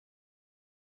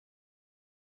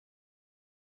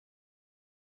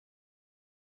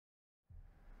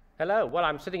Hello. Well,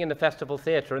 I'm sitting in the Festival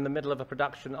Theatre in the middle of a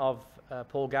production of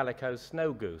Paul Gallico's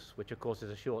Snow Goose, which of course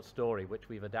is a short story which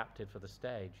we've adapted for the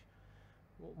stage.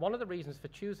 One of the reasons for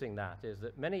choosing that is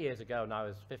that many years ago, when I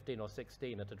was 15 or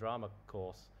 16 at a drama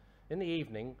course, in the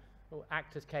evening,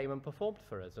 actors came and performed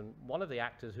for us. And one of the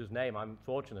actors, whose name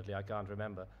unfortunately I can't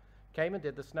remember, came and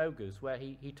did the Snow Goose, where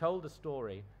he told the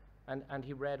story and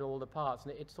he read all the parts.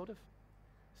 And it sort of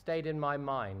stayed in my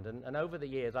mind. And over the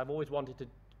years, I've always wanted to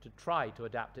try to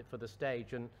adapt it for the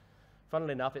stage, and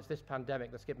funnily enough, it's this pandemic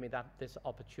that's given me this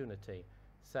opportunity.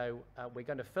 So we're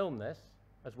going to film this,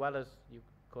 as well as,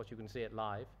 of course, you can see it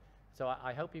live. So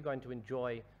I hope you're going to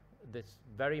enjoy this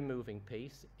very moving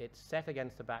piece. It's set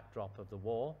against the backdrop of the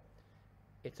war.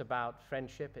 It's about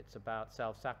friendship, it's about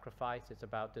self-sacrifice, it's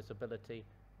about disability,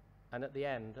 and at the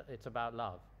end, it's about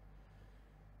love.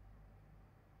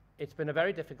 It's been a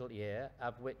very difficult year,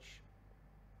 of which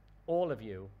all of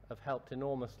you have helped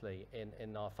enormously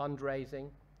in our fundraising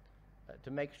to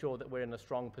make sure that we're in a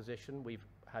strong position. We've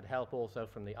had help also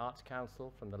from the Arts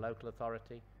Council, from the local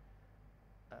authority,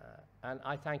 and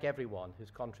I thank everyone who's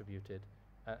contributed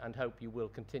and hope you will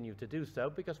continue to do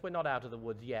so, because we're not out of the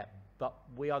woods yet, but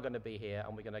we are going to be here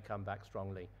and we're going to come back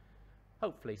strongly,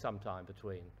 hopefully sometime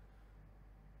between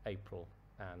April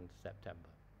and September.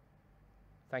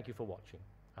 Thank you for watching.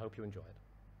 I hope you enjoy it.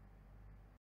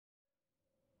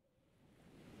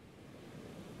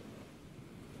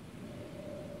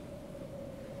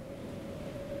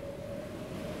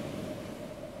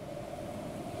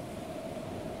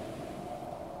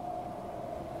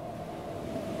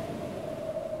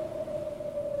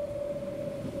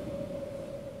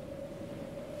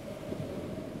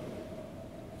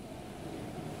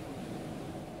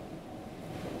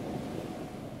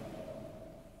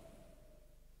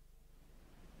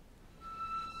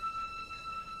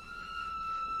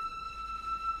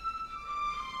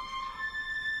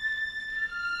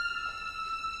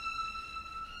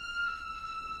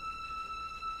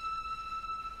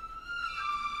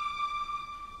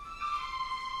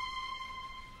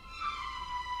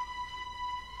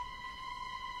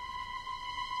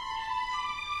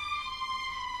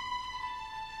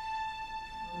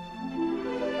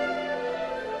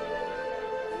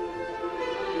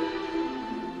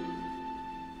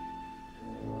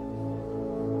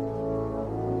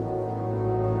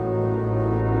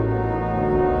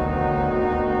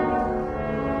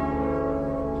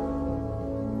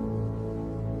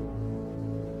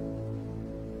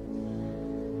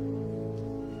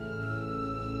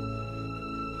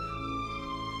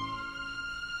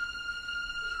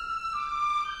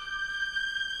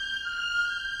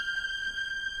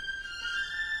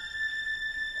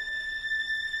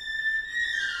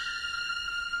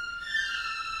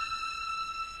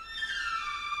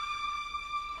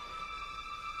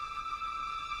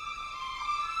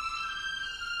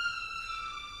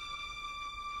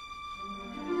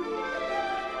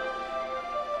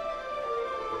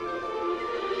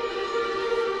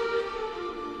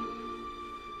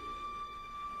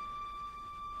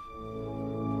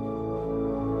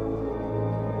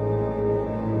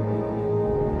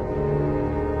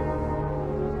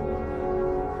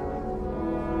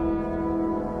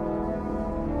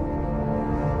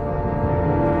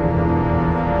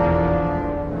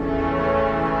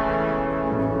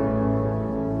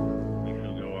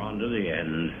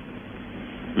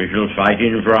 We shall fight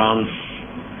in France.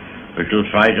 We shall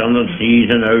fight on the seas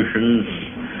and oceans.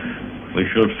 We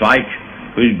shall fight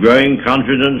with growing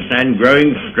confidence and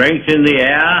growing strength in the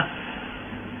air.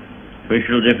 We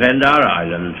shall defend our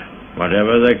island,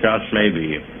 whatever the cost may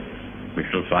be. We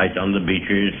shall fight on the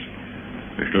beaches.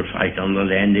 We shall fight on the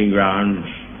landing grounds.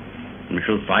 We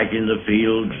shall fight in the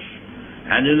fields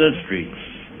and in the streets.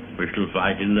 We shall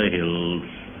fight in the hills.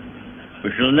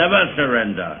 We shall never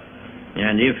surrender.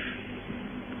 And if,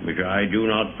 which I do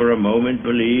not for a moment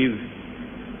believe,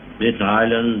 this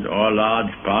island or a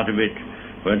large part of it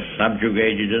were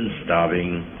subjugated and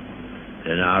starving,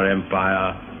 then our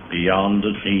empire beyond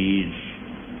the seas,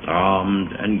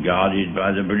 armed and guarded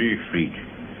by the British fleet,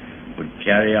 would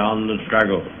carry on the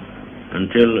struggle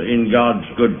until, in God's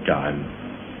good time,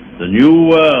 the new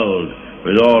world,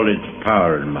 with all its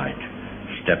power and might,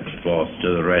 steps forth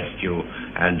to the rescue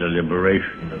and the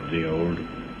liberation of the old.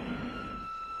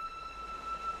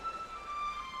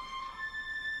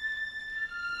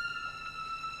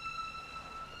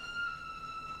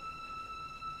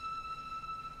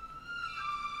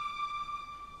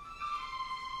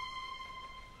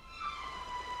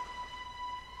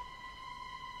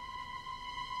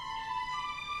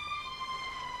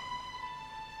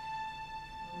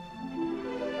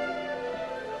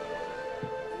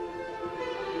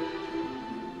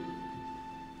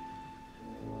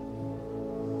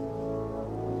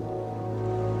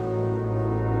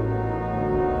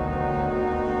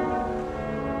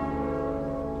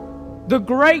 The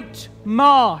Great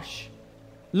Marsh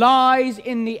lies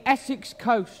in the Essex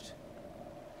coast,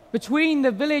 between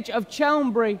the village of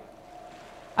Chelmsbury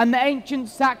and the ancient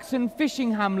Saxon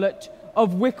fishing hamlet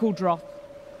of Wickledroth.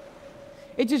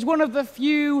 It is one of the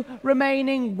few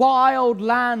remaining wild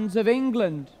lands of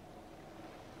England.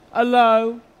 A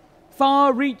low,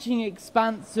 far-reaching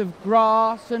expanse of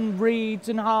grass and reeds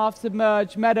and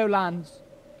half-submerged meadowlands,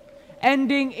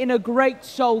 ending in a great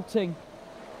salting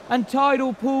and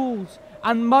tidal pools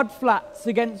and mudflats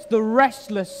against the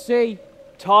restless sea.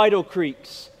 Tidal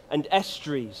creeks and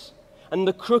estuaries, and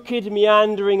the crooked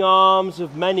meandering arms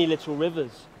of many little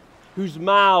rivers, whose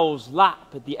mouths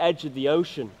lap at the edge of the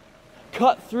ocean,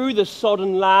 cut through the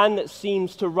sodden land that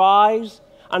seems to rise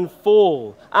and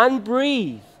fall and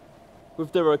breathe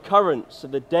with the recurrence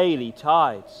of the daily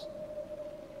tides.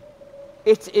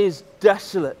 It is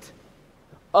desolate,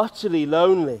 utterly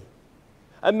lonely,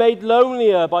 and made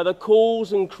lonelier by the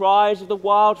calls and cries of the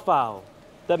wildfowl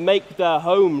that make their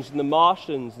homes in the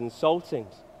marshlands and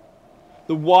saltings,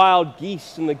 the wild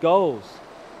geese and the gulls,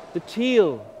 the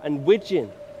teal and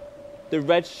widgeon, the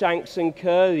redshanks and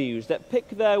curlews that pick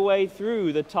their way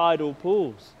through the tidal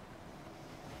pools.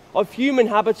 Of human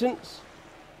inhabitants,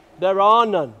 there are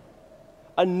none,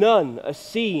 and none are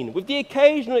seen, with the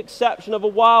occasional exception of a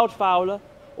wildfowler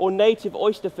or native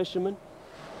oyster fisherman,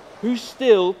 who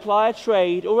still ply a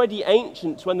trade already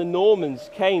ancient when the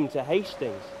Normans came to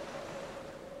Hastings.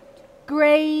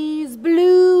 Greys,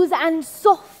 blues and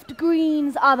soft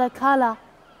greens are the colour,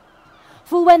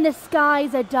 for when the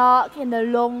skies are dark in the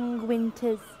long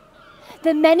winters,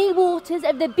 the many waters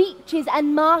of the beaches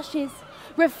and marshes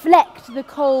reflect the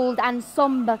cold and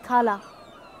sombre colour.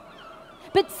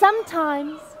 But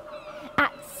sometimes,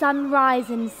 at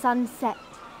sunrise and sunset,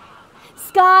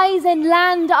 skies and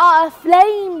land are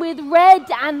aflame with red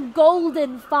and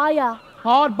golden fire.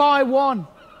 Hard by one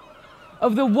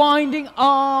of the winding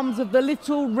arms of the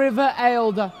little river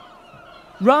Ailder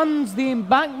runs the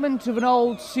embankment of an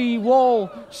old sea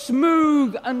wall,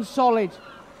 smooth and solid,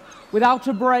 without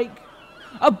a break,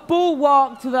 a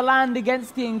bulwark to the land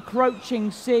against the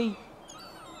encroaching sea.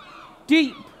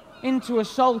 Deep into a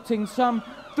salting some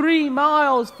 3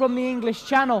 miles from the English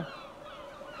Channel,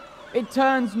 it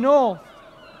turns north.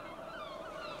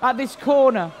 At this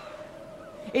corner,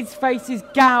 its face is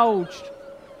gouged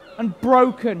and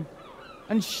broken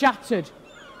and shattered,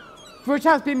 for it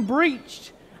has been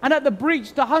breached, and at the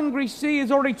breach the hungry sea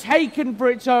has already taken for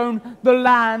its own the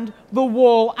land, the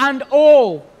wall, and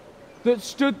all that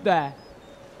stood there.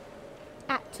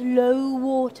 At low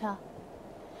water,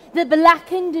 the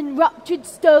blackened and ruptured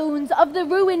stones of the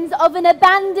ruins of an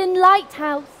abandoned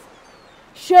lighthouse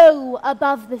show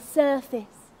above the surface,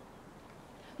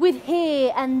 with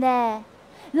here and there,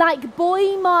 like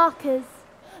buoy markers,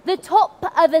 the top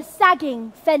of a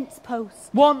sagging fence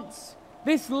post. Once,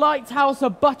 this lighthouse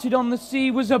abutted on the sea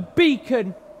was a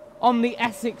beacon on the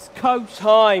Essex coast.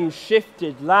 Time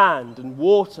shifted land and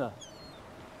water,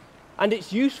 and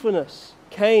its usefulness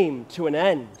came to an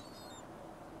end.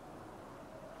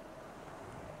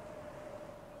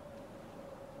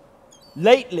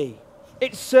 Lately,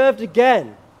 it served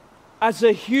again as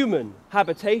a human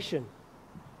habitation.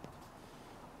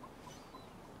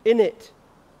 In it,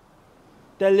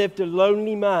 there lived a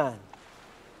lonely man.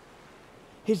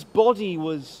 His body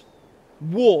was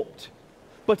warped,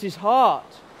 but his heart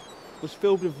was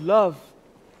filled with love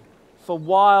for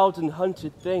wild and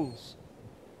hunted things.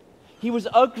 He was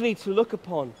ugly to look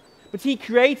upon, but he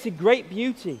created great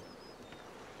beauty.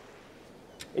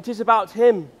 It is about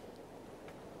him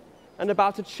and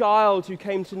about a child who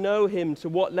came to know him to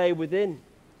what lay within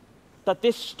that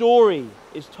this story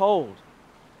is told.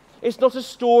 It's not a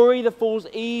story that falls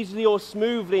easily or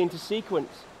smoothly into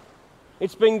sequence.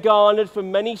 It's been garnered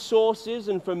from many sources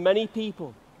and from many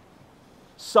people.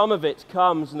 Some of it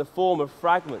comes in the form of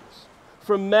fragments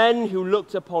from men who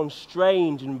looked upon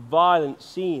strange and violent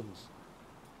scenes.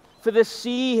 For the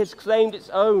sea has claimed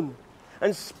its own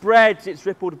and spreads its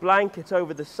rippled blanket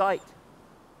over the sight.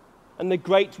 And the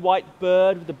great white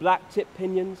bird with the black-tipped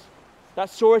pinions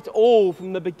that saw it all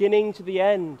from the beginning to the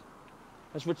end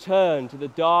has returned to the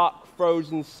dark,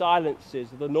 frozen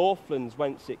silences of the Northlands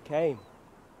whence it came.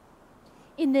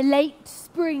 In the late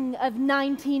spring of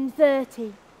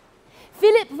 1930,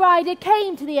 Philip Ryder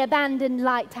came to the abandoned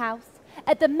lighthouse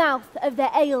at the mouth of the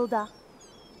Ailder.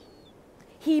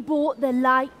 He bought the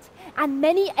light and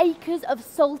many acres of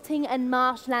salting and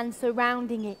marshland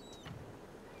surrounding it.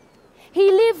 He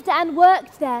lived and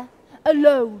worked there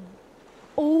alone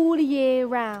all year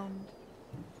round.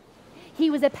 He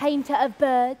was a painter of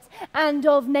birds and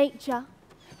of nature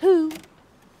who,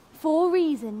 for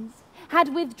reasons,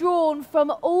 had withdrawn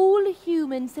from all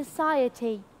human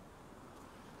society.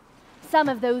 Some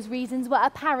of those reasons were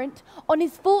apparent on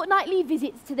his fortnightly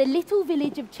visits to the little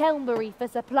village of Chelmbury for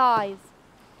supplies,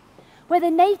 where the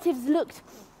natives looked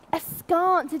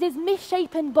askance at his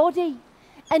misshapen body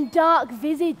and dark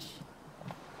visage.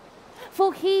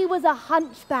 For he was a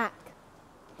hunchback,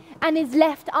 and his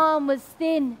left arm was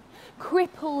thin,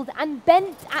 crippled and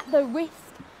bent at the wrist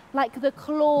like the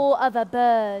claw of a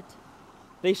bird.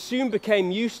 They soon became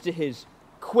used to his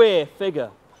queer figure,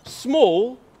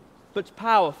 small but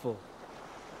powerful.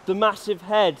 The massive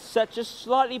head set just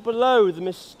slightly below the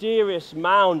mysterious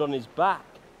mound on his back,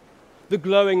 the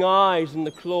glowing eyes and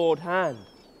the clawed hand,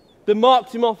 that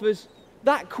marked him off as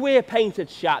that queer painted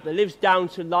chap that lives down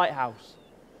to Lighthouse.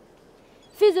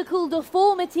 Physical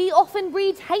deformity often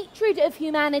breeds hatred of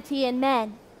humanity in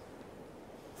men.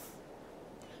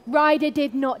 Ryder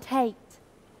did not hate.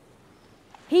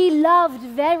 He loved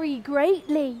very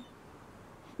greatly.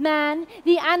 Man,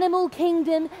 the animal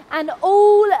kingdom, and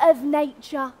all of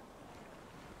nature.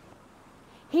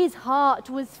 His heart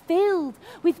was filled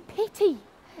with pity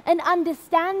and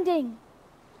understanding.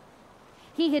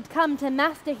 He had come to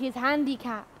master his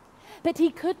handicap, but he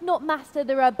could not master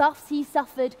the rebuffs he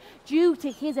suffered due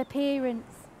to his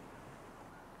appearance.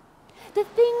 The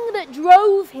thing that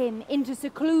drove him into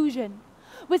seclusion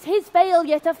was his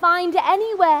failure to find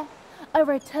anywhere a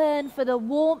return for the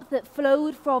warmth that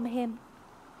flowed from him.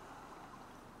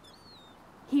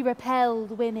 He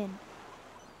repelled women.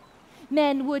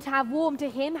 Men would have warmed to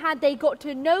him had they got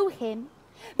to know him,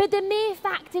 but the mere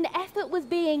fact an effort was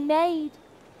being made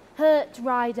hurt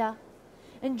Ryder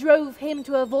and drove him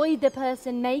to avoid the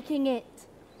person making it.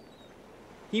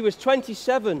 He was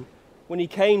 27 when he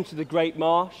came to the Great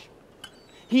Marsh.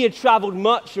 He had travelled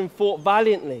much and fought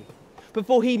valiantly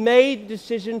before he made the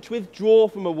decision to withdraw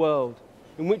from a world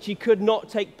in which he could not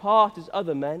take part as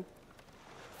other men.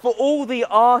 For all the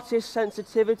artist's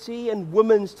sensitivity and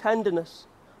woman's tenderness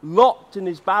locked in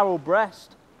his barrel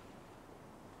breast,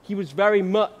 he was very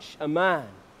much a man.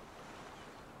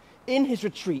 In his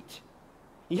retreat,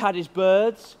 he had his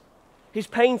birds, his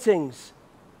paintings,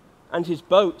 and his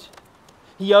boat.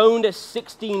 He owned a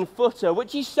 16-footer,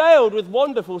 which he sailed with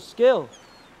wonderful skill.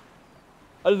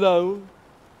 Alone,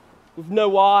 with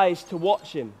no eyes to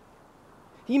watch him,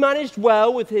 he managed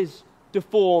well with his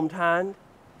deformed hand,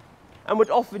 and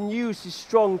would often use his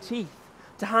strong teeth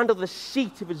to handle the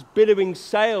sheet of his billowing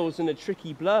sails in a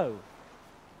tricky blow.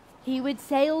 He would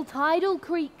sail tidal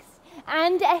creeks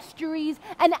and estuaries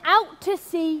and out to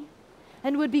sea,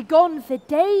 and would be gone for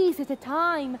days at a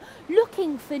time,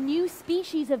 looking for new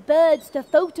species of birds to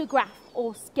photograph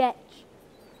or sketch.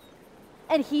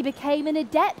 And he became an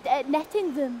adept at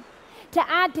netting them, to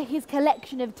add to his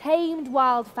collection of tamed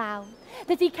wildfowl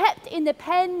that he kept in the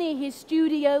pen near his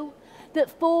studio that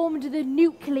formed the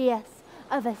nucleus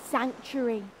of a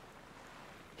sanctuary.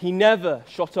 He never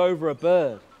shot over a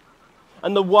bird,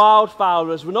 and the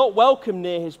wildfowlers were not welcome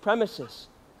near his premises.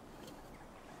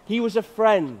 He was a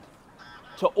friend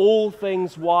to all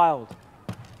things wild,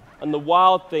 and the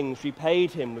wild things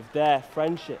repaid him with their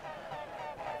friendship.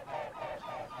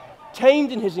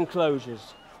 Tamed in his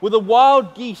enclosures were the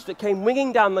wild geese that came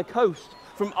winging down the coast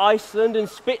from Iceland and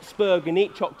Spitsbergen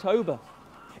each October,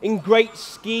 in great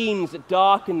schemes that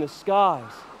darkened the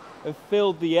skies and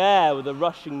filled the air with the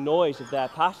rushing noise of their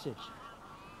passage.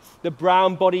 The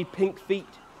brown-bodied pink feet,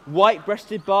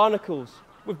 white-breasted barnacles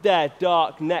with their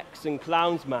dark necks and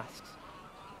clown's masks,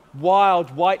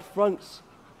 wild white fronts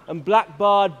and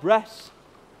black-barred breasts,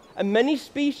 and many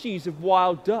species of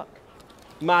wild duck,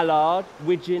 mallard,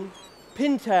 widgeon,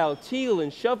 pintail, teal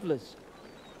and shovelers.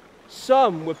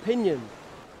 Some were pinioned,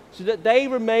 so that they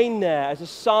remained there as a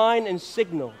sign and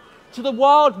signal to the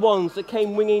wild ones that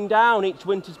came winging down each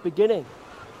winter's beginning,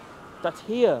 that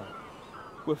here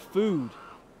were food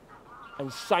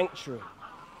and sanctuary.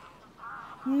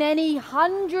 Many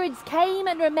hundreds came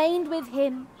and remained with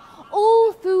him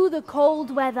all through the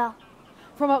cold weather,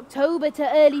 from October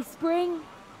to early spring,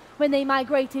 when they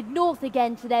migrated north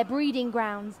again to their breeding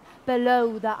grounds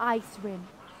below the ice rim.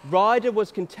 Ryder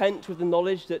was content with the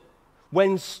knowledge that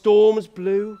when storms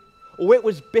blew, or it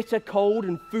was bitter cold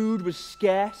and food was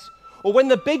scarce, or when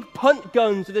the big punt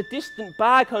guns of the distant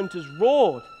bag hunters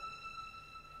roared,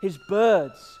 his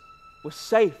birds were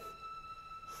safe,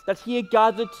 that he had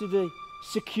gathered to the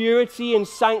security and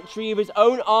sanctuary of his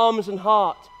own arms and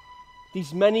heart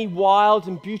these many wild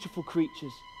and beautiful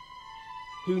creatures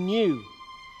who knew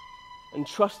and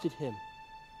trusted him.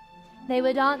 They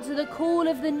would answer the call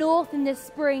of the north in the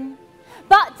spring,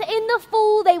 but in the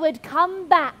fall they would come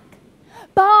back,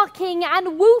 barking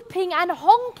and whooping and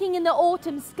honking in the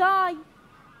autumn sky.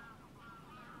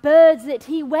 birds that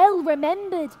he well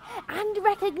remembered and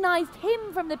recognised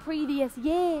him from the previous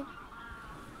year.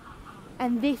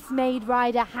 And this made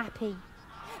Ryder happy,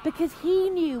 because he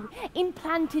knew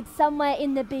implanted somewhere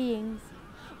in the beings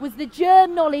was the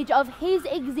germ knowledge of his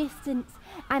existence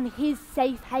and his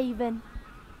safe haven.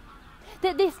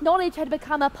 That this knowledge had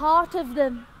become a part of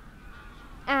them.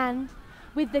 And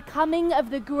with the coming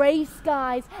of the grey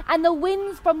skies and the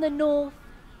winds from the north,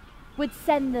 would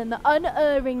send them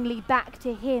unerringly back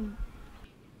to him.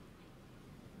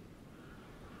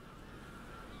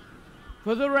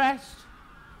 For the rest,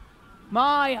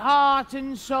 my heart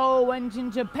and soul went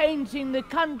into painting the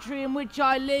country in which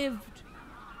I lived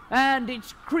and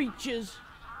its creatures.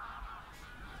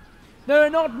 There are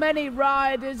not many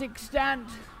riders extant.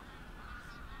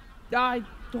 I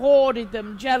hoarded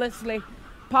them jealously,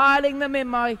 piling them in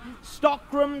my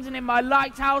stockrooms and in my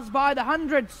lighthouse by the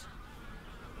hundreds.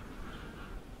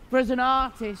 For as an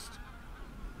artist,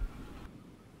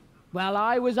 well,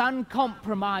 I was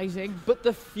uncompromising. But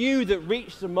the few that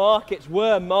reached the markets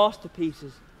were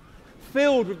masterpieces,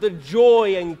 filled with the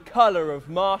joy and colour of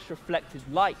marsh-reflected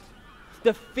light,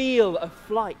 the feel of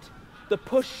flight, the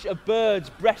push of birds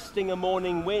breasting a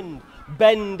morning wind,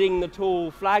 bending the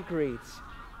tall flag reeds.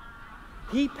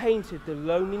 He painted the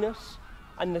loneliness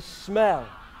and the smell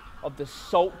of the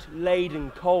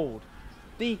salt-laden cold,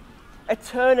 the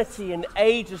eternity and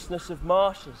agelessness of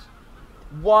marshes,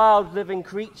 wild living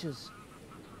creatures,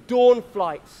 dawn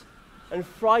flights and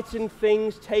frightened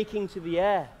things taking to the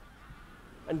air,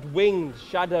 and winged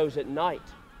shadows at night,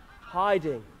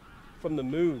 hiding from the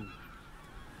moon.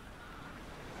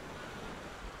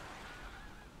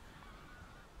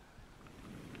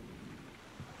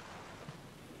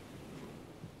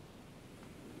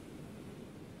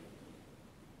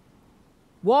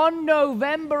 One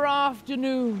November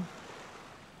afternoon,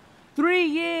 3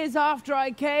 years after I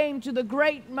came to the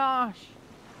great marsh,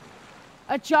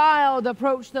 a child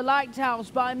approached the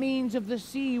lighthouse by means of the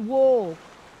sea wall.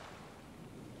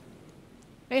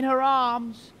 In her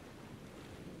arms,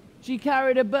 she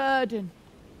carried a burden.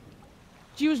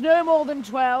 She was no more than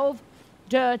 12,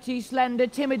 dirty, slender,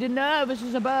 timid and nervous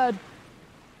as a bird.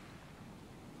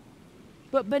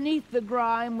 But beneath the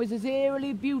grime was as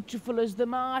eerily beautiful as the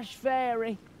marsh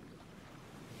fairy.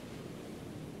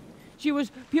 She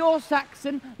was pure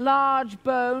Saxon,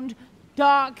 large-boned,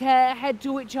 dark hair, head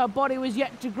to which her body was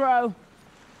yet to grow,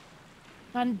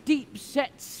 and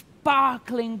deep-set,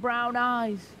 sparkling brown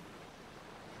eyes.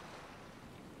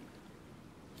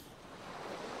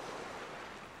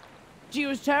 She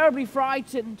was terribly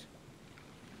frightened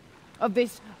of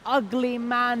this ugly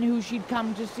man who she'd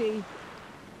come to see,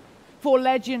 for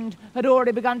legend had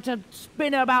already begun to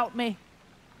spin about me,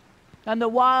 and the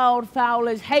wild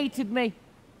fowlers hated me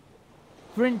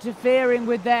for interfering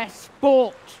with their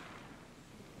sport.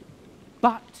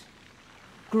 But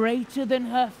greater than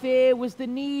her fear was the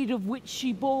need of which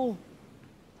she bore.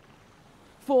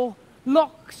 For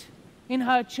locked in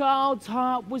her child's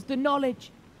heart was the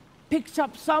knowledge, picked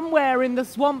up somewhere in the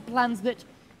swamplands, that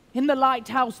in the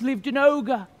lighthouse lived an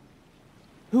ogre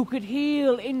who could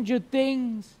heal injured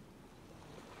things.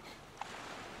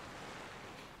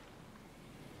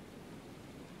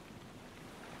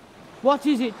 What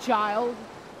is it, child?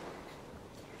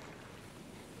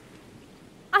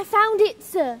 I found it,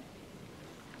 sir.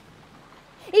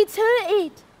 It's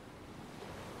hurted.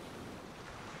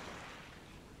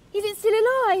 Is it still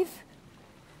alive?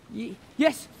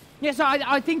 Yes,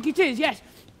 I think it is, yes.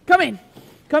 Come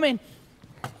in.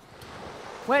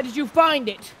 Where did you find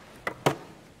it?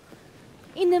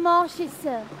 In the marshes,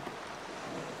 sir.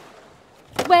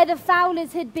 Where the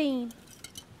fowlers had been.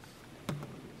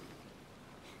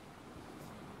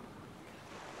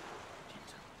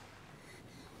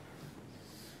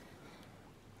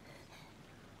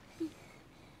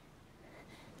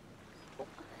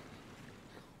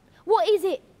 What is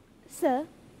it, sir?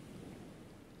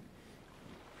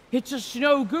 It's a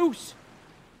snow goose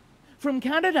from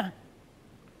Canada.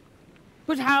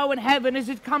 But how in heaven has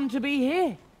it come to be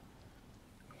here?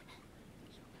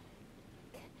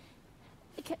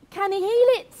 Can he heal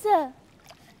it, sir?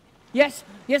 Yes,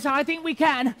 I think we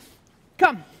can.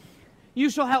 Come, you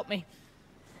shall help me.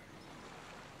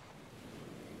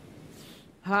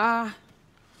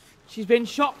 She's been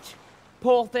shot,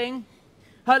 poor thing.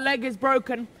 Her leg is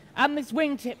broken, and this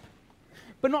wingtip,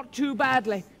 but not too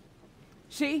badly.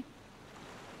 See?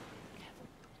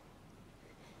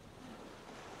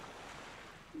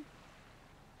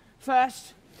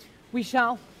 First, we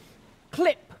shall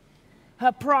clip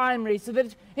her primary so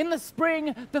that in the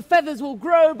spring the feathers will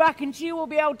grow back and she will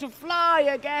be able to fly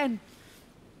again.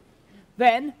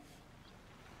 Then,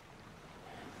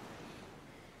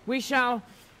 We shall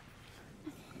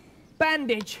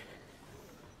bandage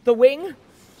the wing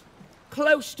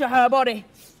close to her body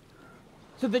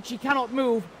so that she cannot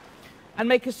move, and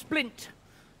make a splint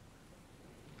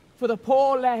for the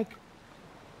poor leg.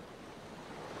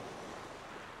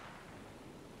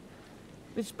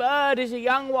 This bird is a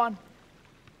young one,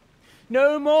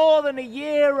 no more than a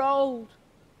year old.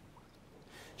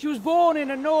 She was born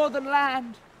in a northern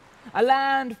land, a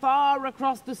land far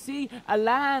across the sea, a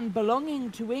land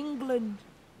belonging to England.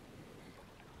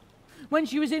 When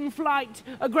she was in flight,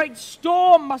 a great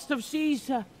storm must have seized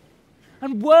her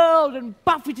and whirled and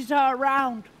buffeted her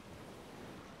around.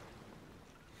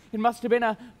 It must have been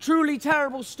a truly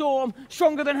terrible storm,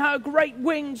 stronger than her great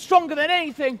wings, stronger than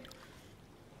anything.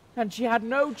 And she had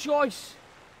no choice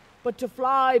but to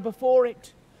fly before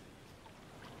it.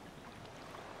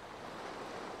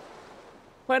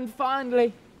 When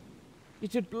finally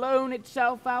it had blown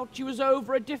itself out, she was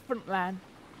over a different land,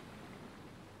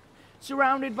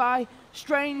 surrounded by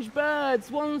strange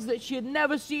birds, ones that she had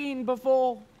never seen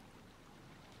before.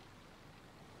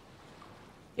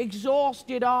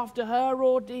 Exhausted after her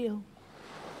ordeal,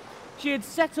 she had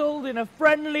settled in a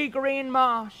friendly green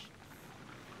marsh,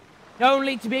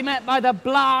 only to be met by the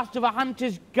blast of a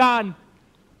hunter's gun.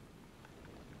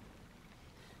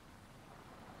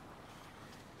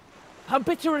 A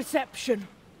bitter reception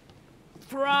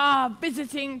for our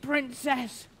visiting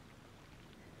princess.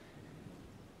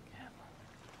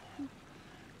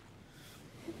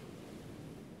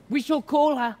 We shall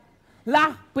call her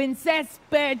La Princesse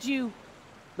Perdue,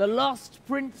 the lost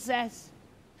princess.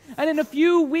 And in a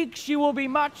few weeks she will be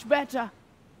much better.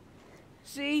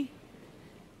 See?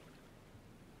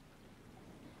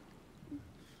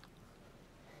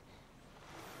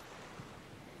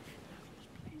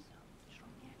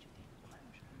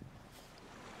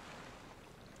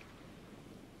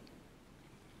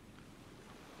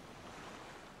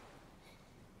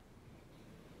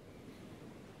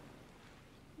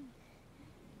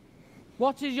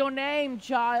 What is your name,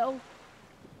 child?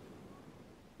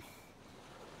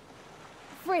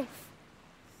 Frith.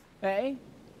 Eh?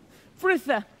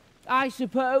 Fritha, I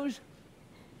suppose.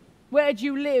 Where do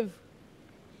you live?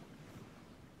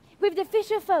 With the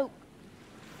fisher folk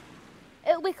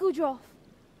at Wickledroff.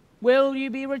 Will you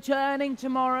be returning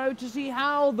tomorrow to see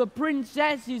how the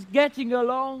princess is getting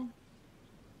along?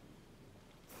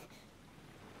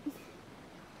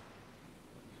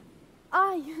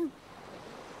 I...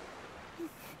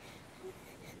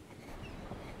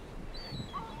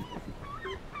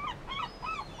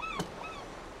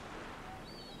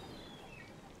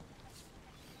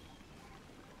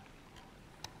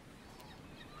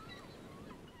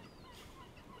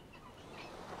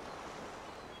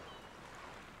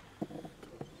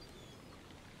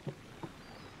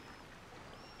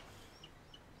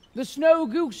 The snow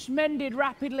goose mended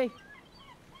rapidly,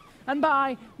 and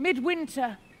by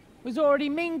midwinter was already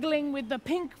mingling with the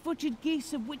pink-footed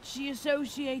geese of which she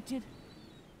associated,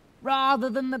 rather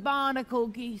than the barnacle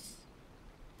geese,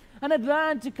 and had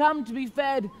learned to come to be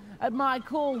fed at my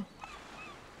call.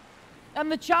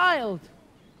 And the child,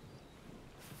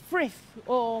 Frith,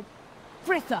 or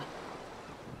Fritha,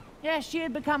 yes, she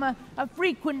had become a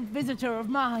frequent visitor of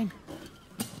mine.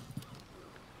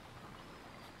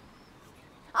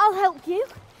 I'll help you.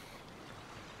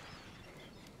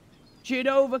 She had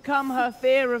overcome her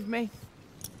fear of me,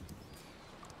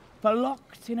 for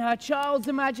locked in her child's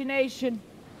imagination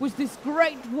was this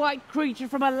great white creature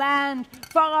from a land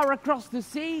far across the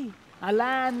sea, a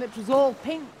land that was all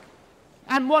pink,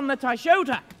 and one that I showed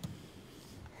her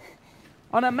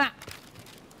on a map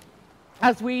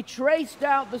as we traced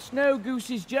out the snow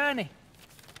goose's journey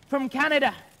from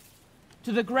Canada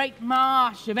to the great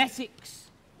marsh of Essex.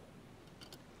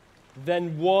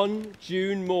 Then one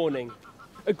June morning,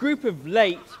 a group of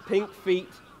late pink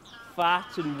feet,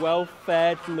 fat and well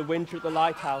fed from the winter at the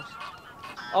lighthouse,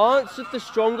 answered the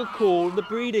stronger call of the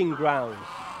breeding grounds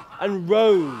and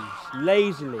rose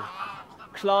lazily,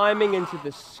 climbing into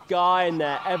the sky in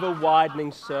their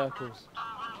ever-widening circles.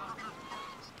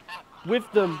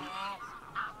 With them,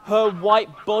 her white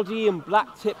body and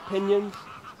black-tipped pinions,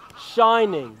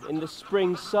 shining in the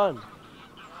spring sun,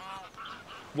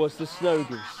 was the snow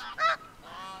goose.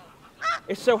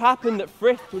 It so happened that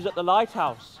Frith was at the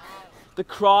lighthouse. The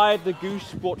cry of the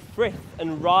goose brought Frith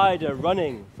and Ryder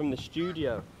running from the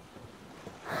studio.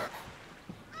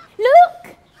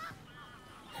 Look!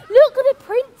 Look at the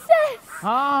princess!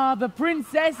 Ah, the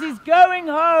princess is going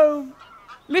home.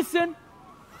 Listen,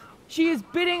 she is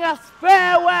bidding us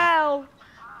farewell.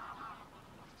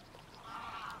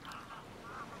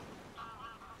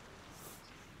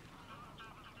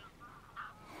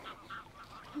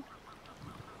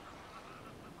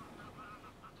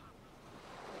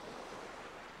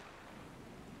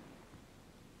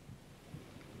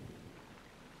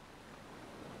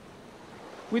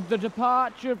 with the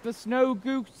departure of the snow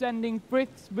goose ending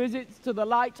Frith's visits to the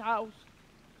lighthouse,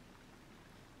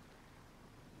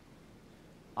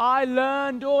 I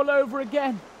learned all over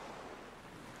again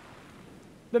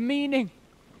the meaning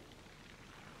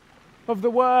of the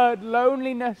word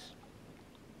loneliness.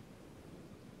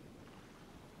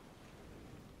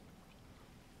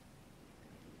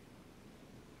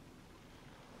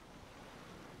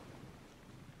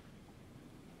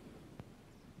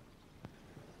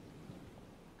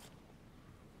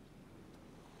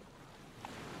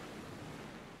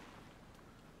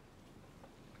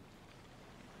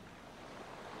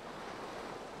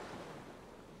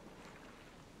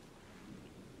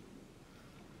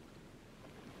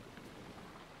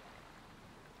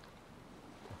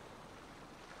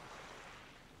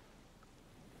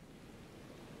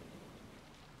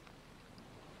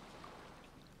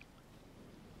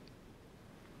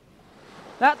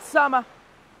 That summer,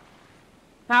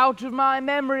 out of my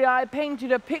memory, I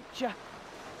painted a picture.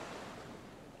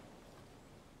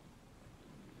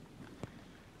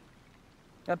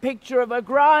 A picture of a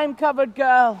grime-covered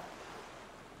girl,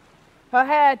 her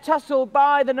hair tousled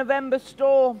by the November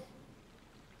storm,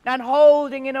 and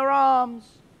holding in her arms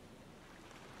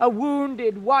a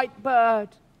wounded white bird.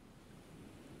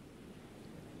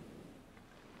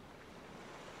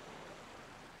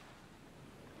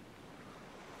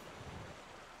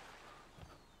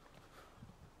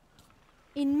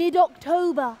 In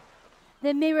mid-October,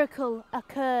 the miracle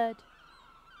occurred.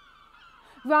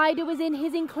 Ryder was in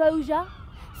his enclosure,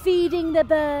 feeding the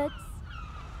birds.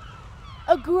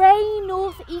 A grey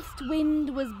northeast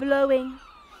wind was blowing,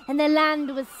 and the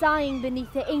land was sighing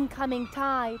beneath the incoming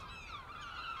tide.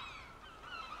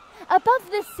 Above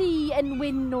the sea and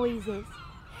wind noises,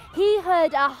 he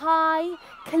heard a high,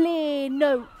 clear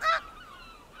note.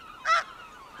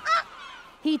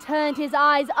 He turned his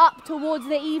eyes up towards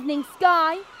the evening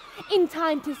sky, in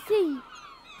time to see,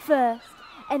 first,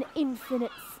 an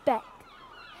infinite speck,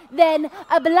 then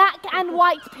a black and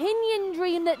white pinion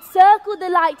dream that circled the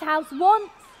lighthouse once,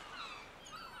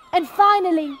 and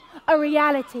finally a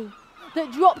reality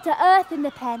that dropped to earth in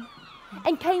the pen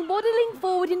and came waddling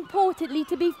forward importantly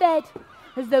to be fed,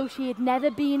 as though she had never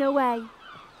been away.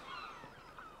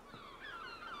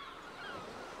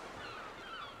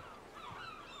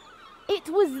 It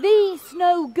was the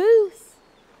Snow Goose.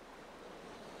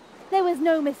 There was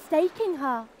no mistaking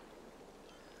her.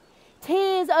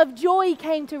 Tears of joy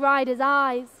came to Ryder's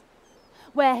eyes.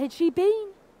 Where had she been?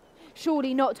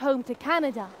 Surely not home to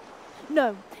Canada.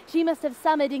 No, she must have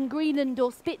summered in Greenland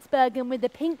or Spitsbergen with the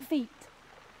pink feet.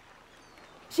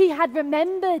 She had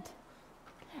remembered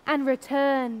and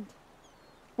returned.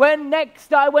 When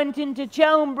next I went into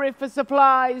Chelmsbury for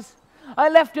supplies, I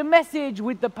left a message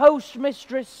with the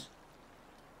postmistress,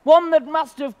 one that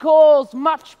must have caused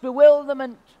much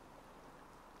bewilderment.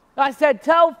 I said,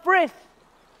 "Tell Frith,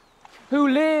 who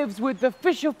lives with the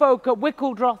fisherfolk at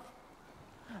Wickledroth,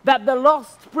 that the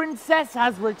lost princess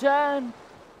has returned."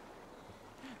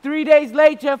 3 days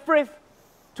later, Frith,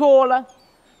 taller,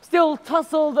 still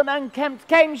tousled and unkempt,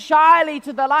 came shyly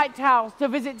to the lighthouse to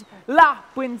visit La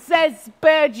Princesse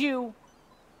Perdue.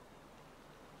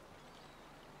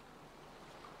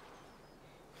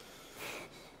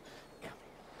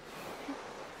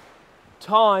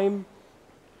 Time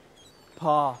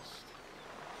passed.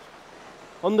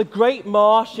 On the great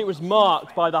marsh, it was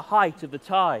marked by the height of the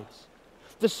tides,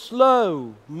 the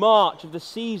slow march of the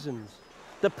seasons,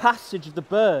 the passage of the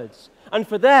birds, and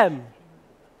for them,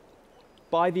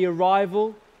 by the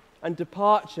arrival and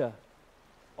departure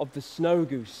of the snow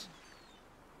goose.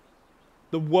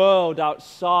 The world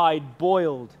outside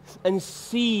boiled and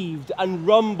seethed and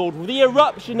rumbled with the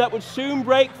eruption that would soon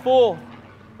break forth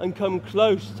and come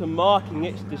close to marking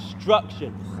its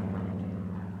destruction.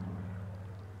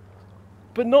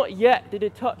 But not yet did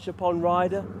it touch upon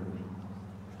Ryder,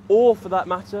 or for that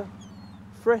matter,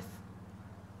 Frith.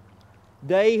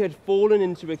 They had fallen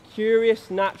into a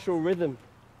curious natural rhythm,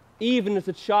 even as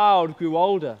the child grew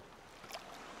older.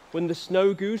 When the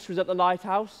snow goose was at the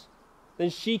lighthouse, then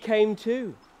she came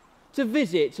too, to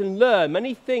visit and learn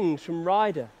many things from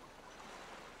Ryder.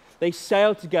 They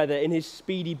sailed together in his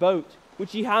speedy boat,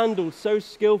 which he handled so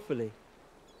skillfully.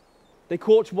 They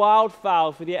caught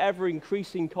wildfowl for the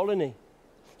ever-increasing colony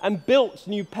and built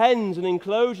new pens and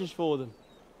enclosures for them.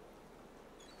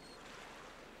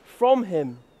 From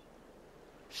him,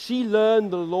 she learned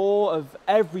the lore of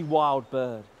every wild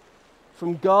bird,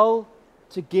 from gull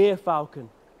to gyrfalcon,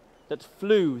 that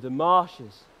flew the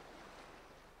marshes.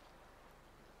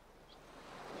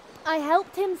 I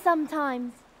helped him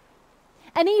sometimes,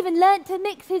 and even learnt to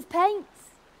mix his paints.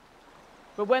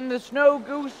 But when the snow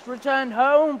goose returned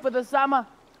home for the summer,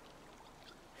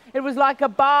 It was like a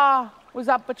bar was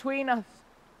up between us,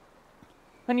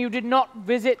 and you did not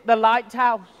visit the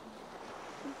lighthouse.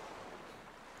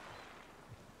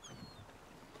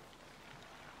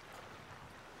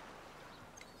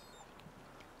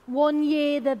 One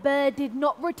year the bird did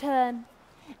not return,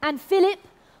 and Philip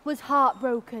was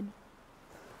heartbroken.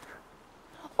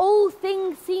 All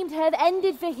things seemed to have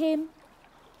ended for him.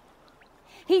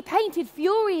 He painted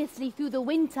furiously through the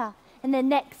winter and the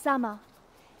next summer,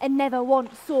 and never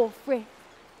once saw Frith.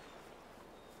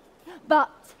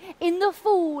 But in the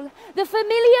fall, the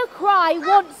familiar cry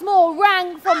once more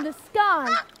rang from the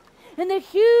sky, and the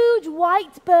huge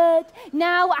white bird,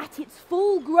 now at its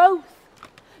full growth,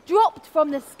 dropped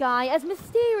from the sky as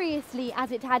mysteriously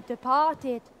as it had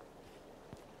departed.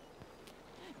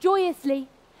 Joyously,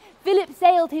 Philip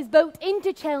sailed his boat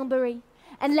into Chelmbury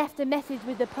and left a message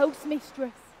with the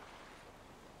postmistress.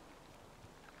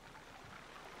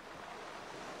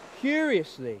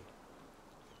 Curiously,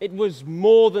 it was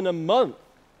more than a month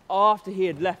after he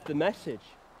had left the message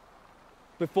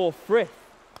before Frith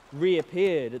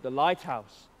reappeared at the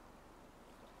lighthouse.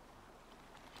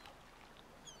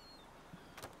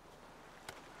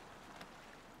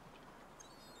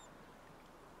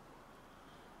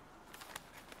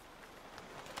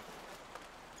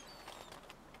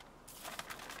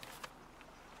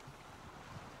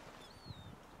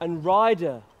 And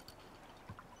Ryder,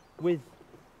 with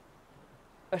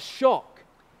a shock,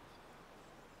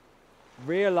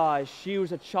 realized she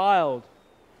was a child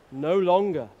no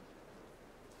longer.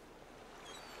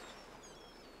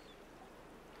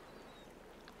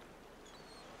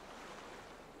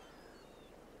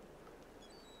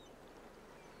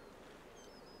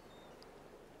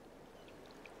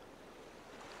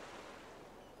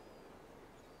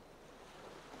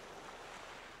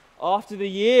 After the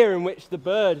year in which the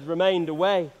bird had remained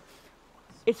away,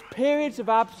 its periods of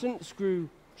absence grew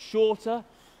shorter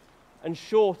and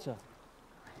shorter.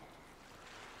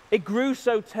 It grew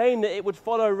so tame that it would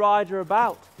follow Ryder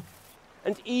about,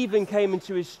 and even came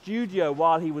into his studio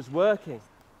while he was working.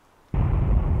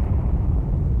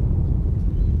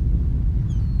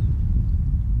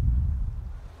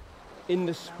 In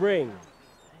the spring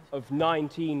of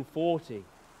 1940,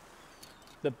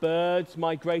 the birds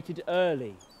migrated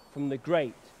early from the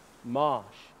great marsh.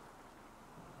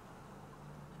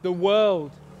 The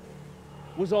world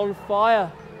was on fire.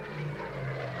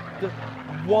 The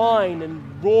whine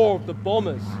and roar of the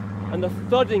bombers and the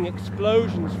thudding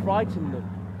explosions frightened them.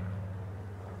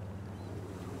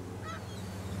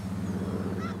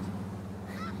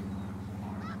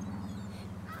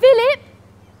 Philip!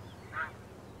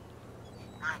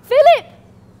 Philip!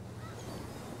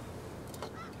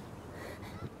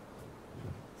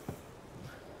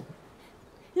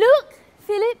 Look,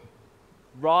 Philip!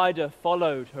 Ryder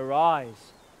followed her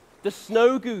eyes. The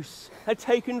snow goose had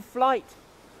taken flight.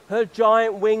 Her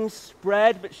giant wings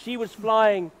spread, but she was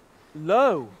flying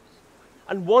low,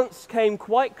 and once came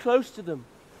quite close to them,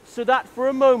 so that for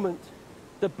a moment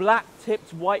the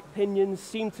black-tipped white pinions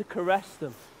seemed to caress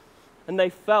them, and they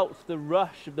felt the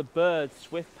rush of the bird's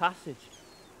swift passage.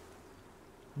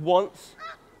 Once,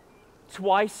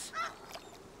 twice,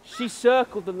 she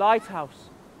circled the lighthouse,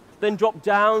 then dropped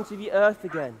down to the earth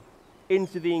again,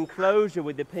 into the enclosure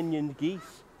with the pinioned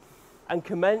geese, and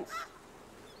commenced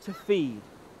to feed.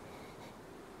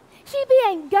 She be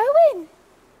ain't going.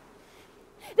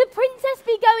 The princess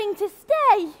be going to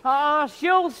stay. Ah,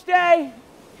 she'll stay.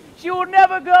 She'll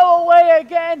never go away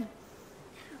again.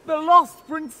 The lost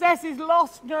princess is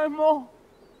lost no more.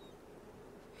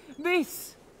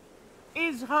 This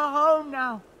is her home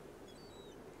now,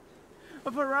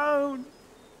 of her own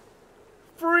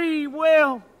free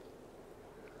will.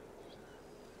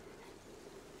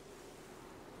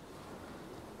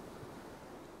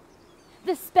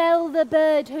 The spell the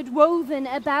bird had woven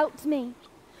about me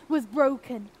was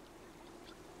broken.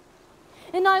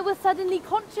 And I was suddenly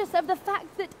conscious of the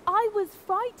fact that I was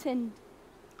frightened.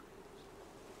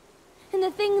 And the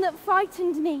thing that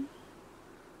frightened me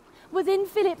was in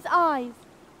Philip's eyes.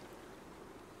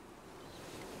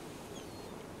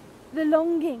 The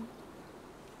longing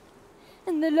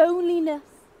and the loneliness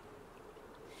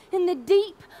and the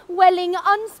deep, welling,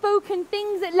 unspoken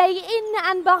things that lay in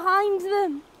and behind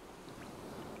them.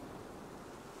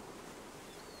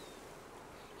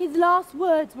 His last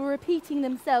words were repeating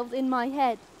themselves in my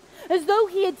head, as though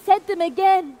he had said them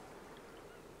again.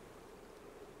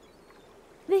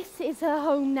 This is her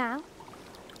home now,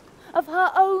 of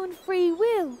her own free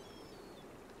will.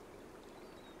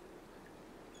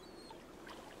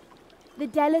 The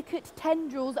delicate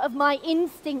tendrils of my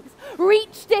instincts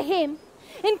reached to him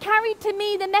and carried to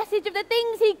me the message of the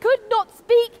things he could not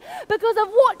speak because of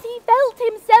what he felt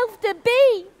himself to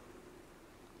be.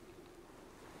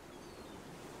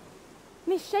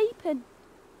 Misshapen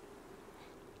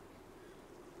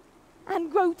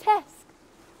and grotesque.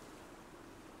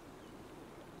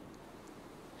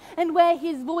 And where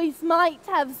his voice might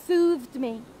have soothed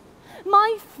me,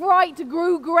 my fright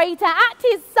grew greater at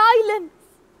his silence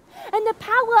and the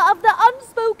power of the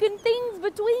unspoken things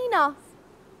between us.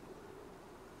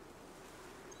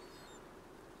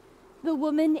 The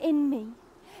woman in me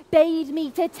bade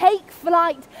me to take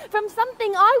flight from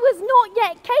something I was not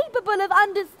yet capable of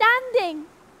understanding.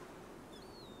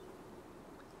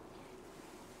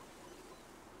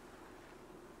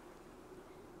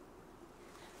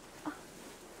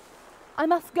 I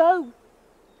must go.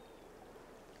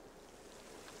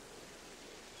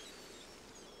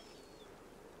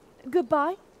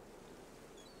 Goodbye.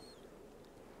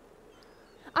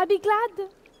 I'd be glad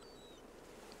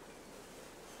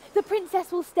the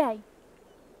princess will stay.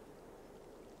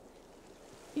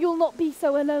 You'll not be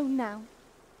so alone now.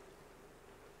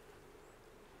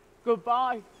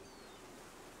 Goodbye,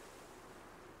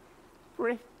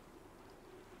 Frith.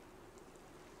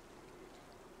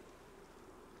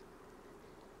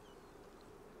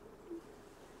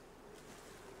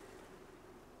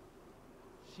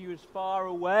 She was far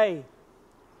away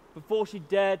before she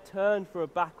dared turn for a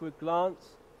backward glance.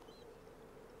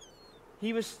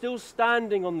 He was still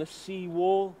standing on the sea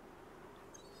wall,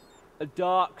 a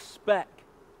dark speck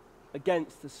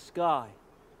against the sky.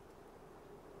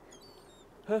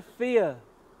 Her fear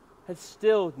had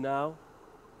stilled now.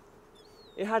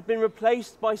 It had been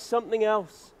replaced by something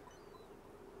else,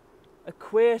 a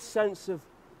queer sense of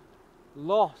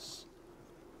loss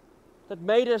that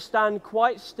made her stand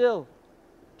quite still,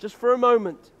 just for a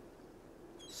moment.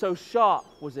 So sharp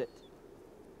was it.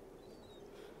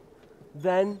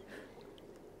 Then,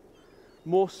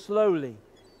 more slowly,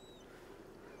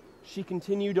 she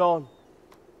continued on,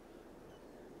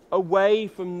 away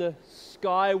from the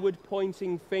skyward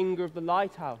pointing finger of the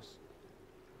lighthouse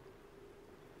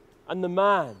and the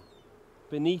man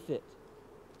beneath it.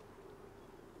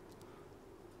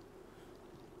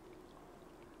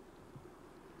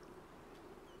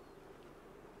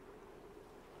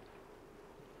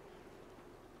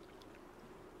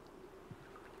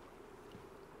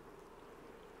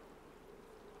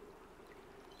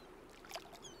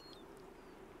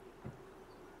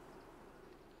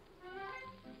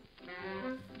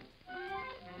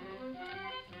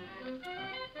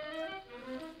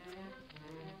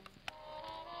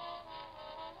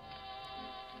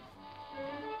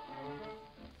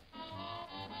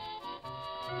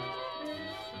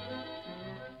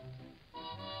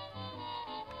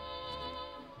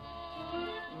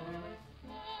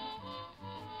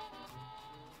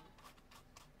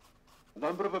 A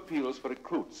number of appeals for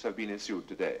recruits have been issued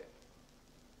today.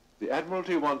 The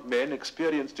Admiralty want men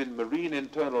experienced in marine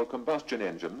internal combustion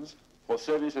engines for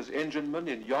service as enginemen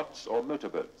in yachts or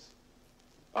motorboats.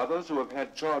 Others who have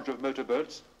had charge of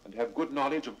motorboats and have good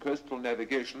knowledge of coastal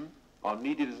navigation are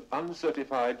needed as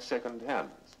uncertified second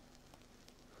hands.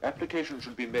 Application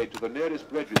should be made to the nearest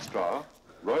registrar,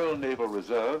 Royal Naval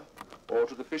Reserve, or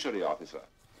to the fishery officer.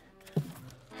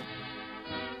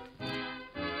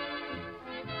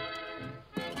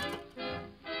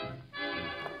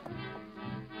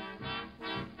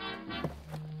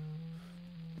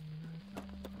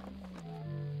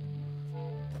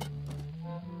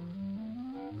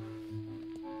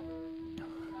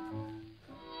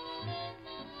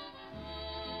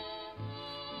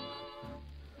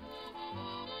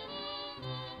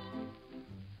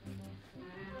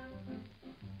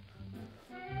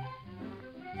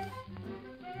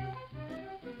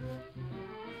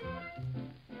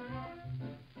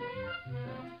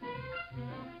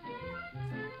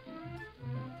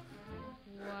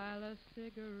 A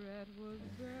cigarette was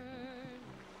burned.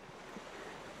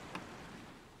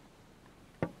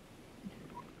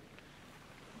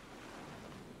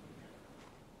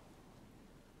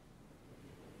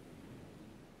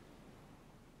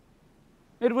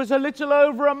 It was a little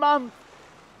over a month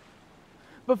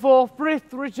before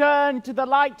Frith returned to the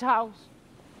lighthouse.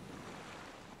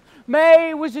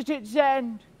 May was at its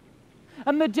end,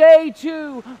 and the day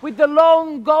too, with the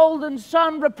long golden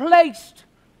sun replaced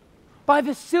by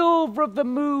the silver of the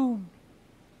moon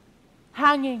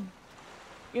hanging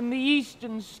in the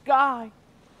eastern sky.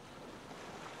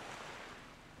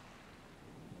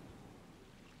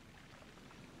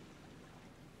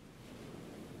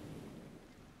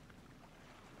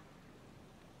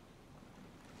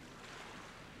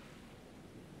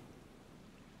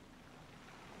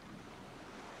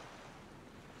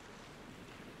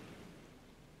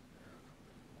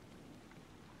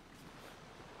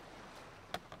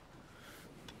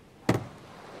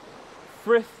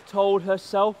 Frith told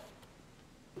herself,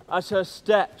 as her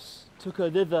steps took her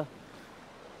thither,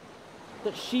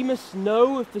 that she must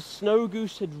know if the snow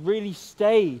goose had really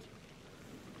stayed,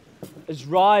 as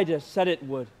Ryder said it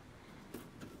would.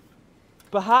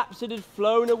 Perhaps it had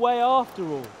flown away after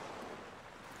all.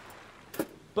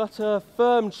 But her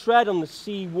firm tread on the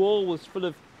sea wall was full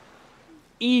of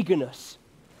eagerness,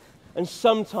 and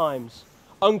sometimes,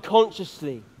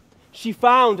 unconsciously, she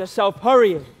found herself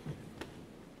hurrying.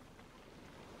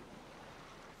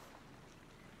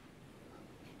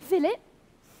 Philip,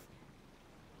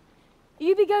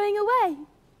 you be going away?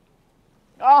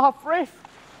 Ah, Frith.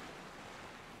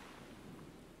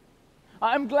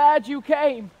 I'm glad you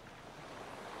came.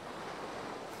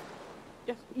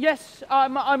 Yes,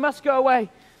 I must go away.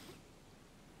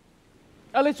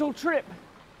 A little trip.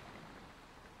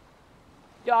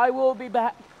 I will be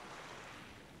back.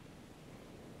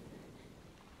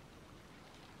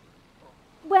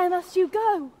 Where must you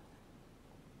go?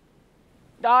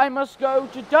 I must go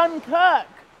to Dunkirk.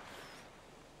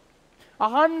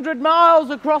 100 miles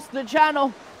across the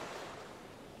Channel.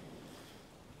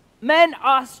 Men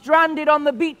are stranded on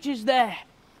the beaches there,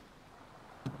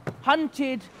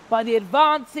 hunted by the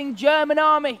advancing German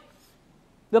army.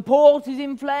 The port is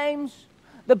in flames.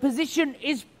 The position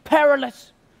is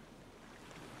perilous.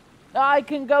 I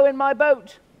can go in my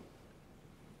boat.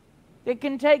 It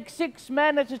can take 6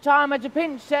 men at a time, at a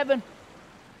pinch 7.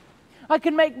 I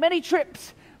can make many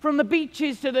trips from the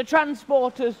beaches to the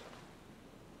transporters.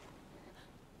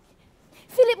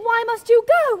 Philip, why must you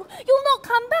go? You'll not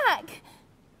come back.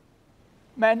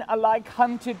 Men are like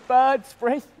hunted birds,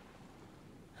 Frith.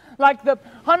 Like the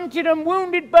hunted and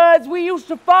wounded birds we used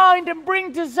to find and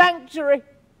bring to sanctuary.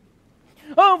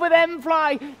 Over them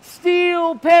fly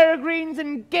steel peregrines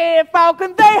and gay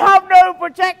falcons. They have no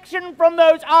protection from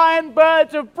those iron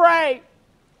birds of prey.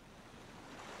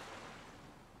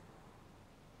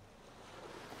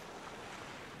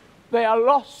 They are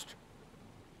lost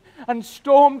and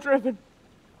storm-driven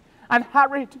and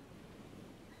harried.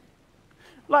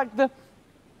 Like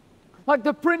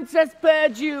the Princess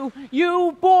Perdew,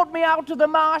 you brought me out of the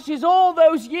marshes all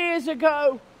those years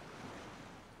ago.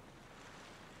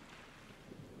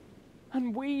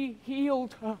 And we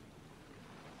healed her.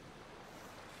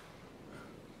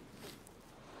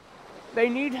 They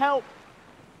need help,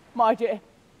 my dear.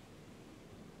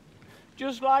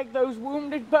 Just like those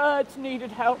wounded birds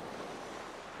needed help.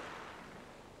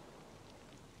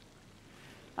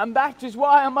 And that is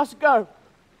why I must go.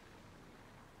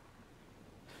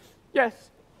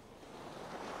 Yes.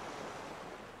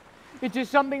 It is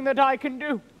something that I can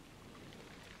do.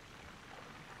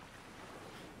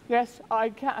 Yes, I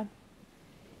can.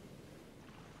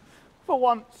 For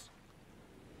once.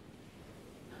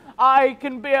 I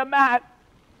can be a man.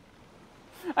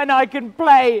 And I can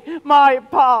play my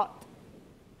part.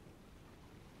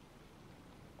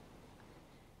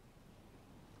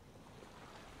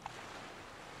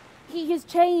 He has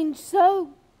changed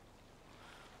so.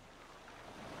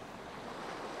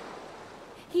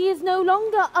 He is no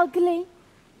longer ugly,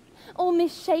 or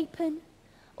misshapen,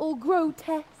 or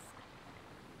grotesque,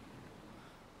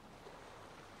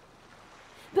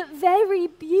 but very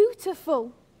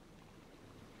beautiful.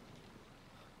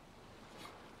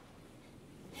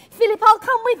 Philip, I'll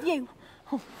come with you.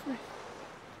 Oh, Frith.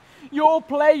 Your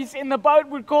place in the boat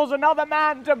would cause another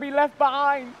man to be left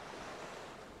behind.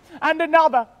 And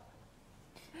another.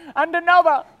 And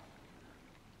another.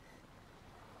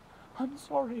 I'm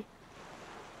sorry.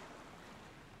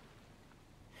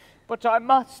 But I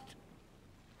must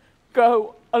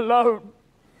go alone.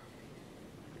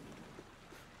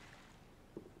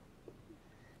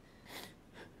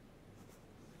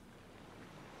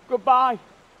 Goodbye.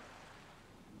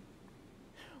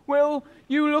 Will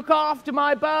you look after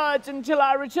my birds until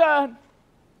I return?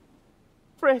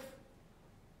 Frith.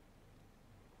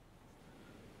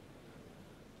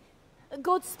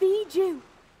 God speed you.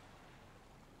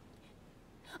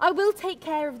 I will take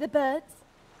care of the birds.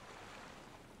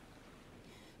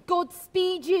 God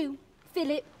speed you,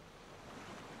 Philip.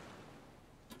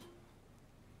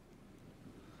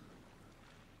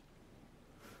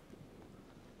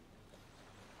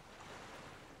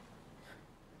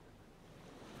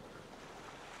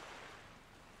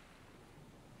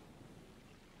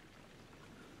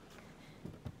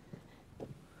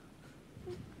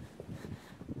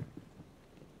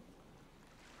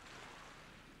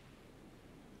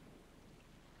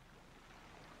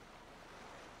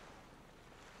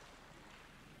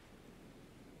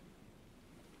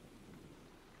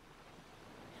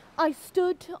 I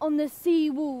stood on the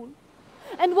sea wall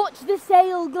and watched the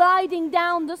sail gliding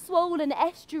down the swollen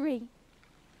estuary.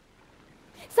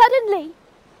 Suddenly,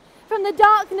 from the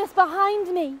darkness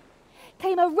behind me,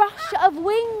 came a rush of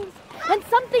wings, and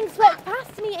something swept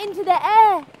past me into the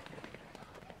air.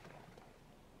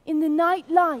 In the night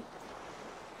light,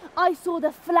 I saw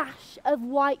the flash of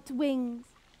white wings,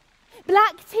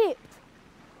 black-tipped,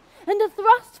 and the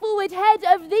thrust-forward head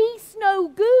of the snow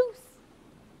goose.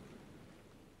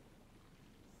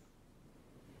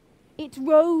 It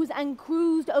rose and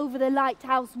cruised over the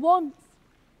lighthouse once,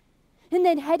 and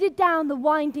then headed down the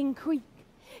winding creek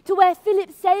to where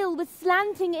Philip's sail was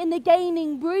slanting in the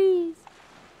gaining breeze,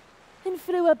 and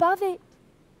flew above it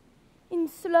in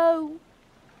slow,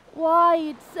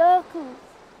 wide circles.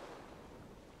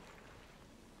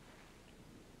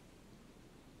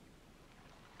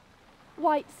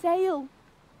 White sail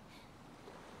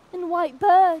and white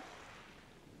bird.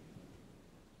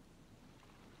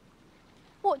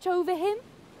 Watch over him.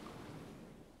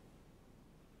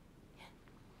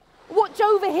 Watch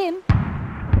over him.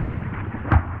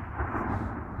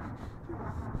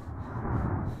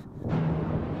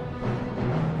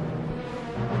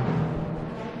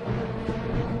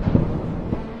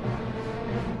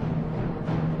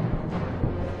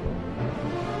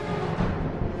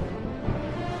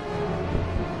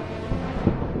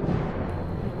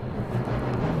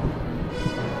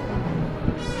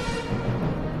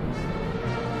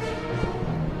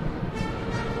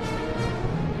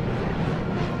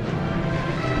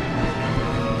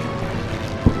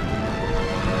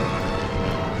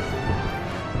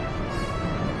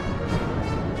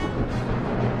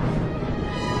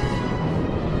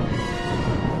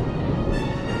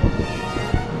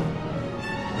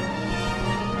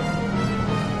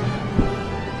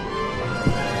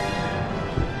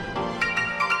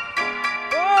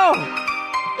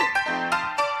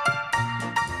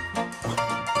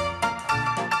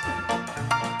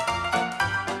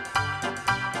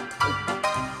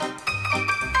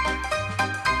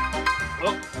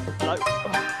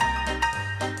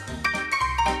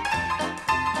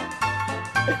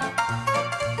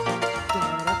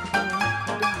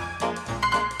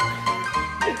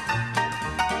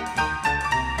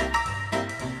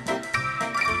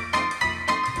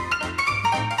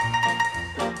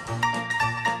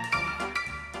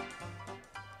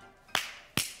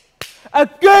 A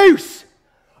goose!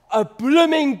 A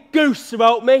blooming goose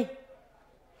about me.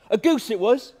 A goose it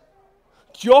was.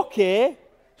 Jock here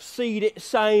seed it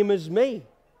same as me.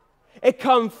 It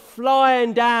come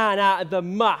flying down out of the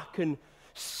muck and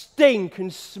stink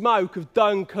and smoke of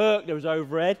Dunkirk that was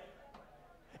overhead.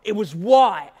 It was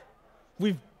white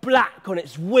with black on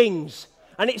its wings,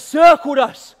 and it circled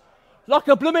us like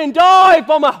a blooming dive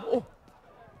bomber. Oh.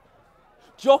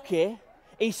 Jock here,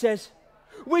 he says,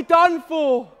 "We're done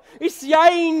for. It's the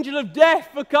angel of death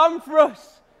for come for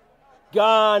us."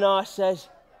 "Gone," I says.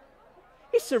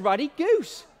 "It's a ruddy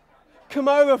goose. Come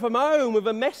over from home with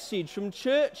a message from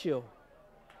Churchill."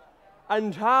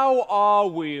 "And how are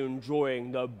we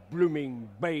enjoying the blooming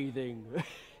bathing?"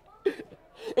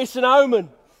 "It's an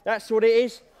omen. That's what it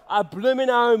is. A blooming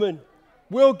omen.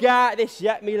 We'll get out of this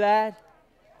yet, me lad."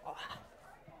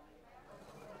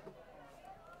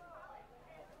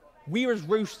 We was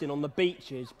roosting on the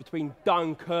beaches between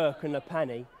Dunkirk and the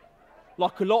Penny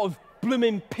like a lot of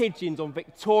blooming pigeons on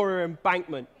Victoria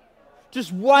Embankment,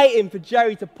 just waiting for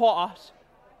Jerry to pot us.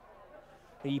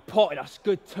 And he potted us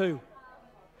good too.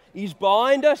 He's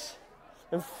behind us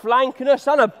and flanking us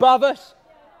and above us.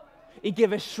 He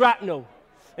give us shrapnel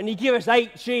and he give us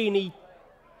HE and he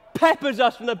peppers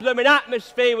us from the blooming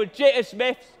atmosphere with jitter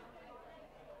smiths.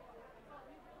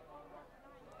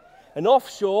 And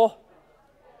offshore,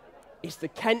 it's the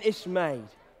Kentish Maid,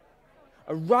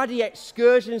 a ruddy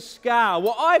excursion scow,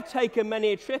 what I've taken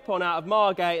many a trip on out of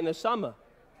Margate in the summer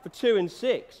for 2 and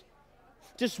 6,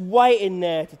 just waiting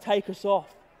there to take us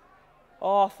off,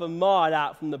 half a mile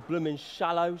out from the blooming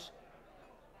shallows.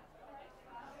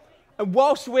 And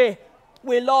whilst we're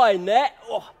lying there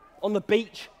on the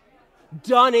beach,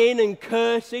 done in and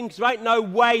cursing, because there ain't no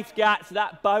way to get out to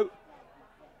that boat,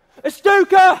 a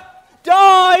stooker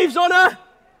dives on her,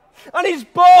 and his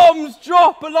bombs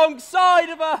drop alongside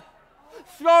of her,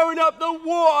 throwing up the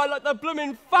water like the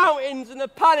blooming fountains in the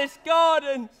palace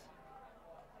gardens.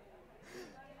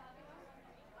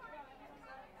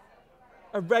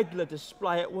 A regular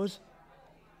display it was.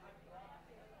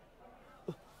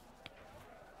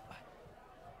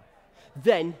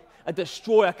 Then a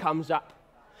destroyer comes up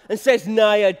and says,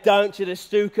 "No, you don't," to the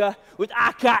stooker, with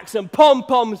axe and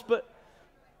pom-poms, but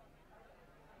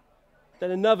then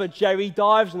another Jerry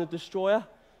dives on the destroyer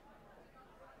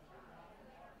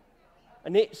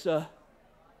and hits her.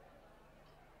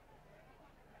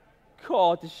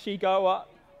 God, does she go up?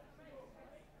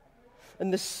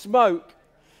 and the smoke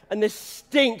and the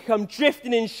stink come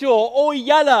drifting in shore, all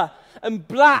yellow and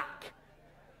black.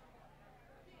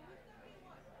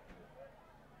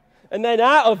 And then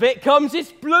out of it comes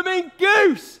this blooming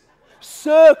goose,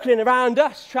 circling around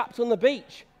us, trapped on the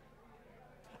beach.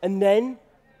 And then,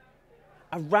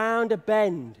 around a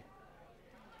bend,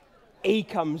 he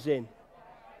comes in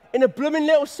a blooming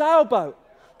little sailboat,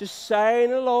 just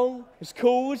sailing along, as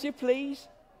cool as you please.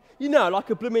 You know, like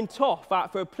a blooming toff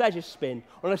out for a pleasure spin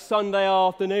on a Sunday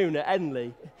afternoon at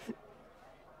Henley.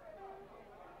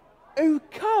 Who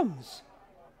comes?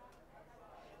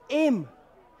 Him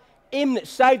that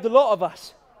saved a lot of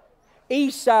us.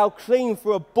 He sailed clean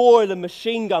through a boil of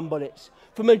machine gun bullets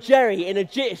from a jerry in a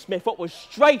jittersmith what was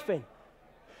strafing.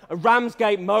 A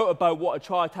Ramsgate motorboat what had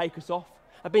tried to take us off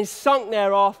had been sunk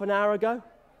there half an hour ago.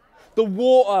 The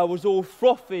water was all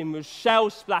frothing with shell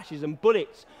splashes and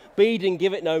bullets, but he didn't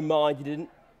give it no mind, he didn't.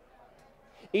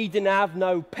 He didn't have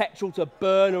no petrol to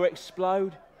burn or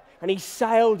explode, and he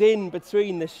sailed in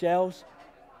between the shells.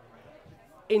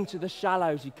 Into the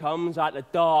shallows he comes, out the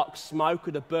dark smoke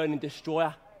of the burning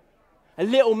destroyer. A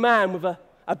little man with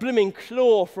a blooming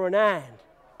claw for an hand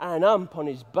and an hump on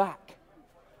his back.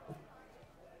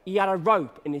 He had a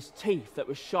rope in his teeth that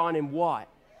was shining white,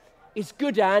 his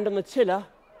good hand on the tiller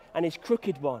and his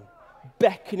crooked one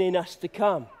beckoning us to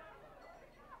come.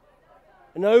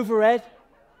 And overhead,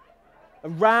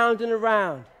 around and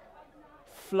around,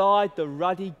 flied the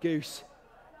ruddy goose.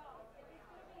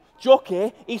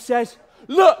 Jockey, he says,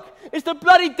 "Look, it's the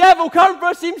bloody devil come for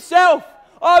us himself.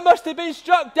 I must have been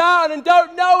struck down and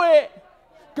don't know it."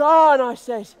 "Go on," I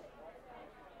says.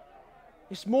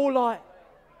 "It's more like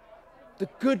the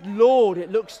good Lord,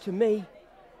 it looks to me,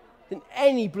 than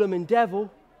any bloomin' devil."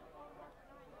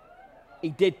 He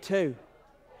did too.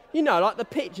 You know, like the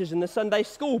pictures in the Sunday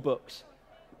school books,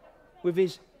 with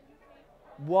his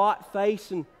white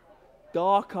face and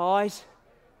dark eyes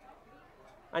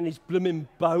and his bloomin'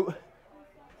 boat.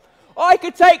 "I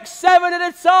could take 7 at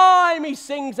a time," he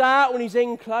sings out when he's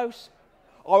in close.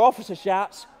 Our officer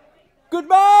shouts, "Good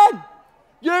man!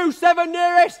 You 7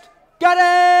 nearest, get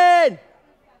in!"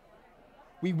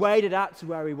 We waded out to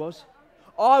where he was.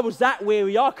 I was that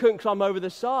weary I couldn't climb over the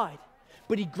side.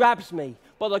 But he grabs me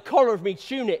by the collar of me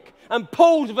tunic and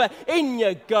pulls with a, "In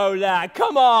you go, lad.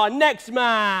 Come on, next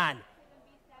man."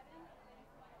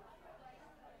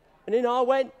 And in I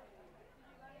went.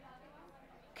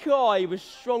 God, he was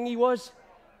strong, he was.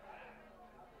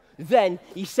 Then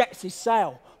he sets his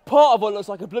sail. Part of one looks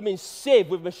like a blooming sieve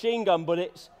with machine gun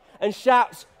bullets, and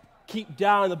shouts, "Keep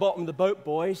down the bottom of the boat,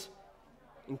 boys,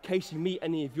 in case you meet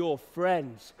any of your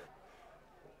friends."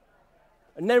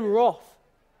 And then we're off.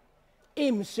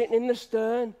 Him sitting in the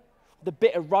stern, with a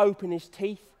bit of rope in his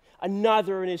teeth,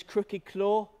 another in his crooked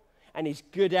claw, and his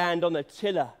good hand on the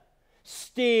tiller,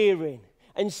 steering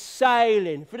and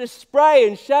sailing for the spray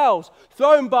and shells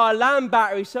thrown by a land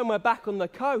battery somewhere back on the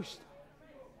coast.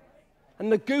 And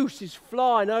the goose is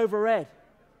flying overhead,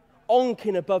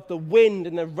 onking above the wind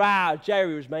and the row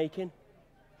Jerry was making,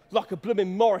 like a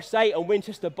blooming Morris 8 on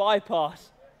Winchester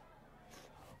bypass.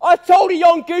 "I told you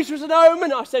yon goose was an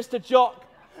omen," I says to Jock.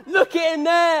 "Look at him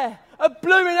there, a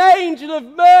blooming angel of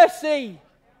mercy."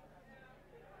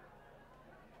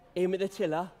 Him at the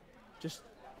tiller just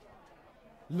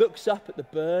looks up at the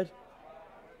bird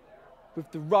with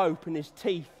the rope in his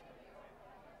teeth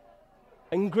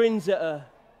and grins at her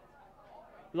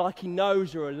like he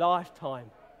knows her a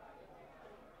lifetime.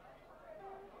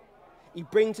 He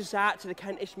brings us out to the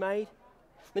Kentish Maid,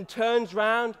 then turns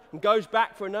round and goes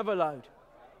back for another load.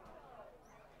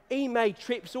 He made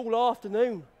trips all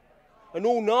afternoon and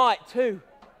all night too,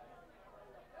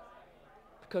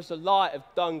 because the light of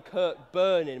Dunkirk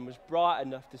burning was bright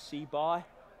enough to see by.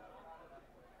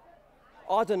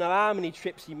 I don't know how many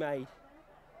trips he made,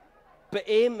 but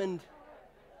him and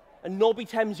a Nobby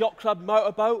Thames Yacht Club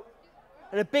motorboat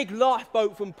and a big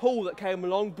lifeboat from Poole that came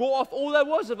along brought off all there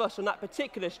was of us on that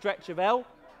particular stretch of hell,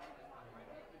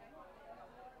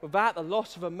 without the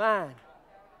loss of a man.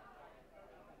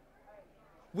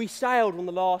 We sailed when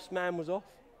the last man was off,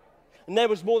 and there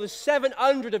was more than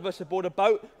 700 of us aboard a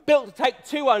boat built to take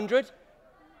 200.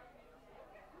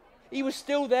 He was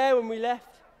still there when we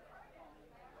left,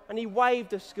 and he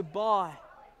waved us goodbye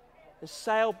and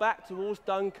sailed back towards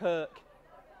Dunkirk,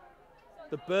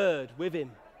 the bird with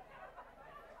him.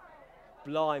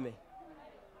 Blimey.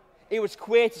 It was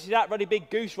queer to see that ruddy big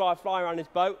goose ride flying around his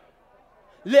boat,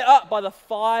 lit up by the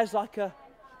fires like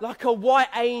a white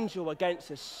angel against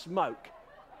the smoke.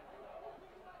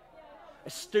 A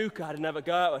stooker had another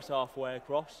go at us halfway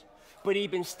across, but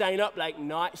he'd been staying up late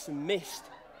nights and missed.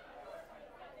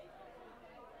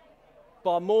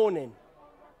 By morning,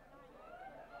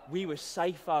 we were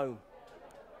safe home.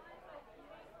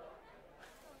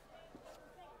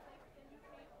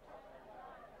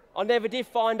 I never did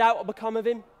find out what become of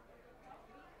him,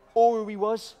 or who he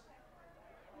was.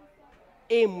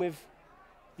 Him with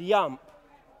the ump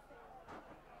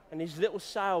and his little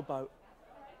sailboat.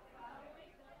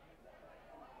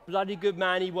 Bloody good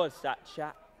man he was, that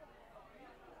chap.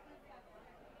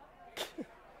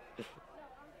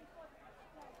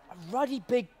 A ruddy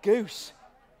big goose.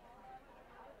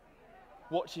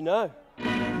 What you know?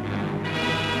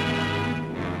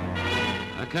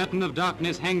 A curtain of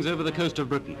darkness hangs over the coast of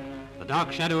Britain. The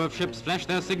dark shadow of ships flash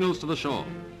their signals to the shore.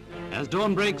 As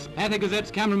dawn breaks, Pathé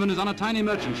Gazette's cameraman is on a tiny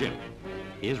merchant ship.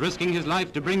 He is risking his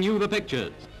life to bring you the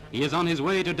pictures. He is on his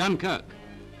way to Dunkirk.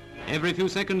 Every few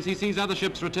seconds he sees other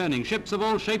ships returning, ships of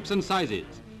all shapes and sizes,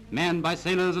 manned by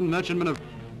sailors and merchantmen of...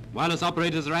 Wireless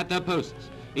operators are at their posts.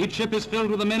 Each ship is filled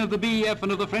with the men of the BEF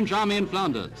and of the French army in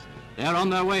Flanders. They are on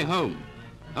their way home.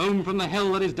 Home from the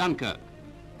hell that is Dunkirk.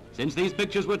 Since these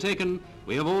pictures were taken,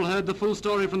 we have all heard the full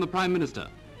story from the Prime Minister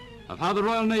of how the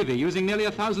Royal Navy, using nearly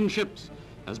 1,000 ships,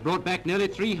 has brought back nearly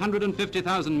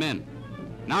 350,000 men.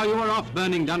 Now you are off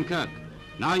burning Dunkirk.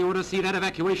 Now you are to see that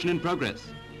evacuation in progress.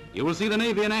 You will see the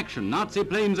Navy in action, Nazi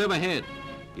planes overhead.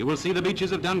 You will see the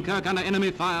beaches of Dunkirk under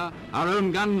enemy fire, our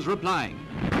own guns replying.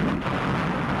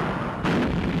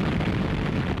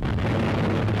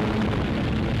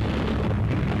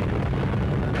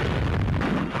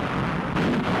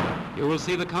 You will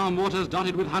see the calm waters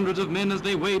dotted with hundreds of men as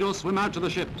they wade or swim out to the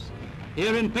ships.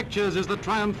 Here in pictures is the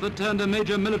triumph that turned a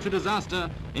major military disaster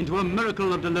into a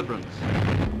miracle of deliverance.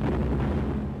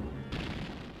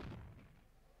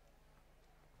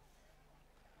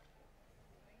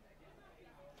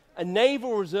 A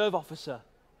naval reserve officer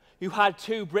who had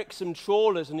 2 Brixham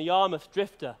trawlers and the Yarmouth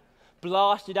drifter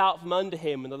blasted out from under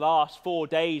him in the last 4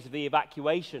 days of the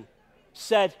evacuation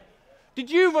said, "Did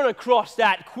you run across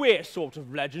that queer sort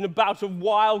of legend about a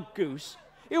wild goose?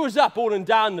 It was up all and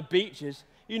down the beaches.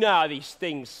 You know how these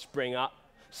things spring up.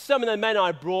 Some of the men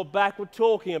I brought back were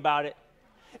talking about it.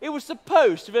 It was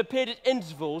supposed to have appeared at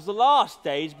intervals the last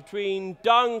days between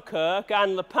Dunkirk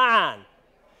and La Panne.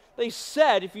 They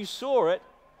said if you saw it,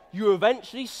 you were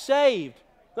eventually saved.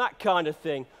 That kind of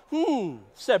thing."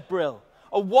 Said Brill.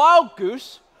 "A wild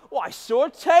goose? Well, I saw a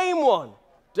tame one.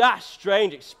 That's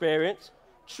strange experience.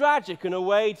 Tragic in a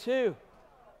way, too.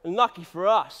 And lucky for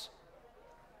us.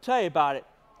 Tell you about it.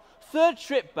 3rd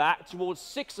trip back, towards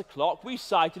 6 o'clock, we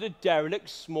sighted a derelict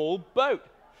small boat.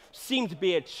 Seemed to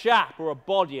be a chap or a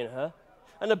body in her,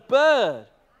 and a bird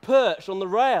perched on the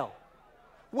rail.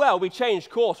 Well, we changed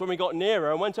course when we got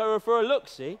nearer and went over for a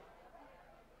look-see.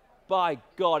 By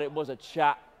God, it was a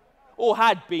chap. Or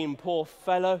had been, poor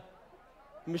fellow.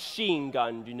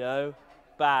 Machine-gunned, you know,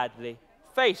 badly.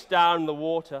 Face down in the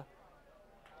water.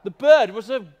 The bird was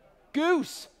a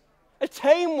goose, a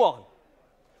tame one.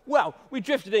 Well, we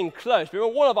drifted in close, but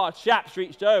when one of our chaps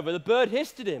reached over, the bird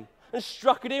hissed at him and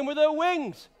struck it in with her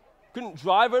wings. Couldn't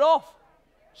drive it off.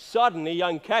 Suddenly,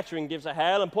 young Kettering gives a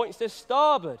hail and points to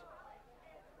starboard.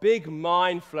 Big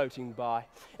mine floating by.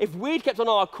 If we'd kept on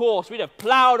our course, we'd have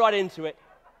ploughed right into it.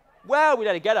 Well, we'd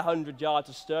had to get 100 yards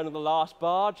astern of the last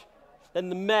barge. Then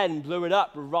the men blew it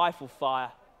up with rifle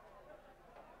fire.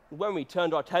 When we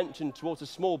turned our attention towards the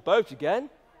small boat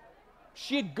again,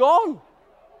 she had gone.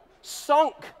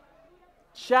 Sunk.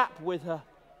 Chap with her.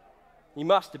 He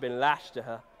must have been lashed to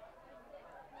her.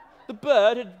 The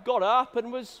bird had got up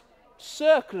and was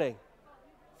circling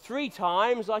 3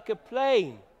 times like a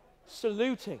plane,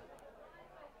 saluting.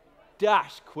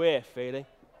 Dashed queer feeling.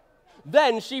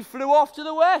 Then she flew off to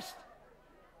the west.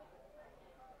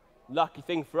 Lucky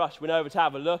thing for us, we went over to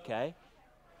have a look, eh?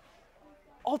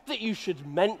 Odd that you should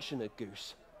mention a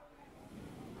goose.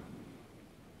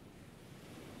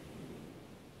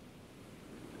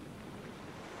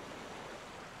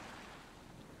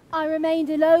 I remained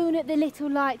alone at the little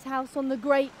lighthouse on the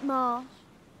great marsh,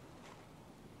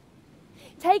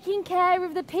 taking care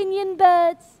of the pinion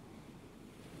birds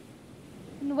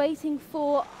and waiting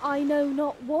for I know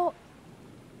not what.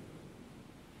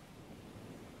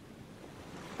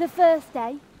 The first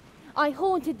day, I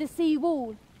haunted the sea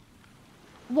wall,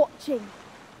 watching.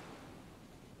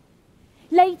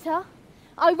 Later,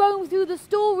 I roamed through the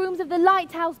storerooms of the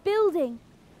lighthouse building,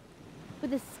 with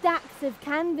the stacks of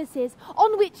canvases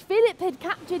on which Philip had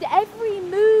captured every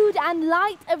mood and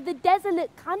light of the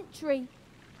desolate country,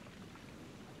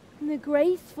 and the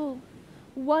graceful,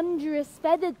 wondrous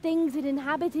feathered things that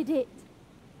inhabited it.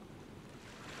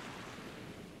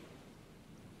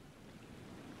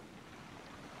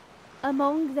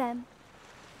 Among them,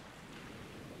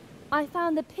 I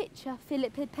found the picture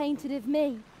Philip had painted of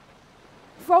me,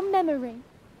 from memory,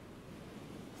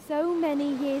 so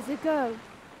many years ago,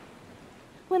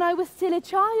 when I was still a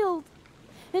child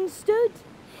and stood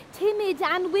timid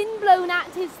and windblown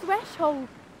at his threshold,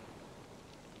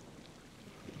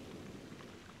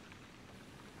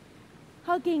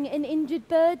 hugging an injured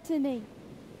bird to me.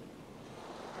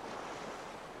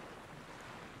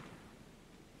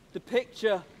 The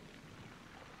picture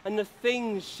and the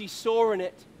things she saw in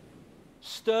it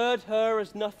stirred her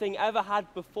as nothing ever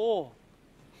had before,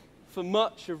 for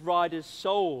much of Ryder's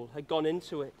soul had gone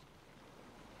into it.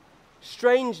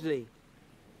 Strangely,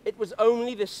 it was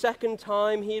only the second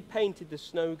time he had painted the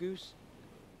snow goose,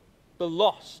 the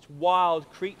lost, wild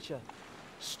creature,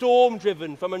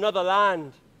 storm-driven from another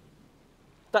land,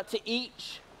 that to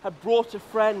each had brought a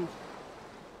friend,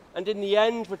 and in the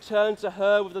end returned to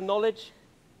her with the knowledge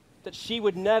that she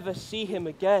would never see him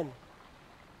again.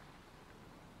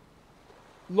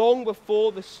 Long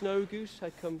before the snow goose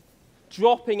had come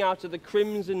dropping out of the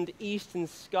crimsoned eastern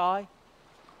sky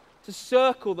to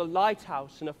circle the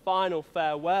lighthouse in a final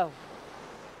farewell,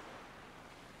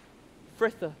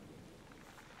 Frithna,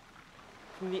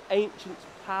 from the ancient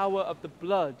power of the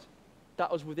blood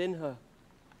that was within her,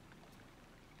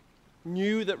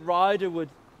 knew that Ryder would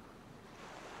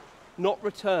not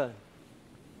return.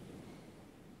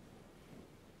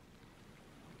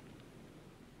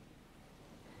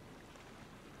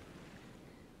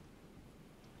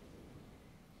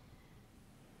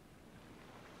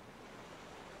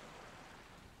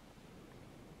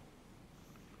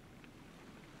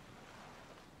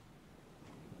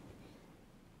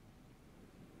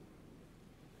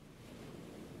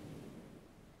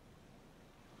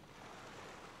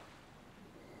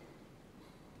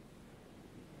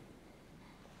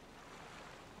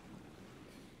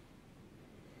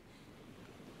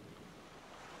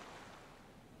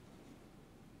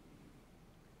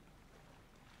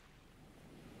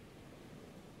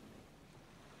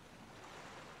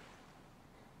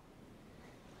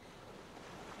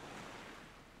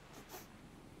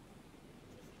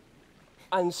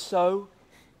 And so,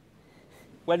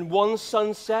 when one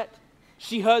sunset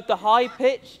she heard the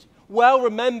high-pitched,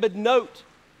 well-remembered note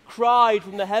cried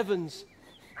from the heavens,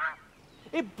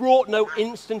 it brought no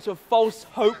instant of false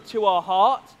hope to her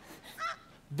heart.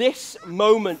 This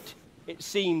moment, it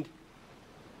seemed,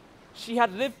 she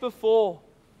had lived before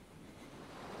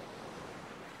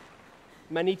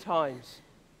many times.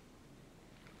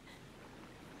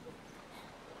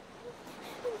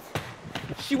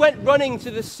 She went running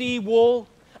to the sea wall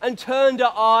and turned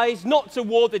her eyes not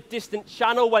toward the distant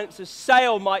channel whence a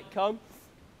sail might come,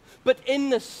 but in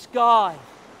the sky,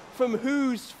 from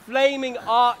whose flaming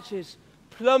arches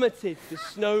plummeted the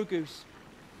snow goose.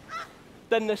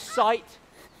 Then the sight,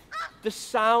 the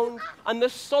sound, and the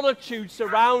solitude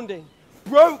surrounding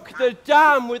broke the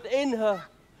dam within her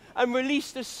and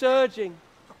released the surging,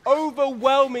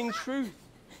 overwhelming truth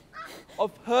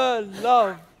of her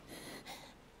love.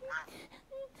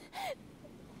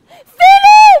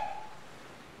 Philip!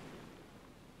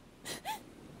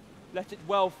 Let it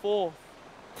well forth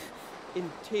in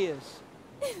tears.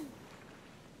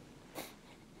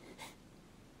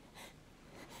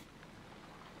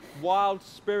 Wild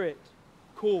spirit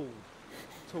called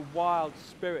to wild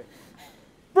spirit.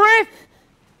 Frith!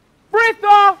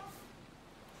 Frithna!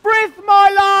 Frith, my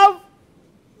love!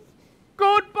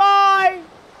 Goodbye,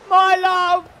 my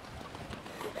love!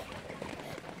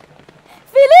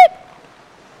 Philip!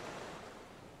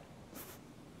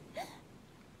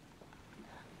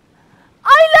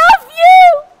 I love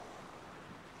you!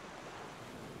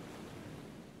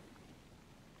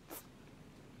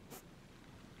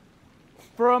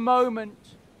 For a moment,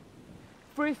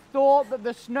 Frith thought that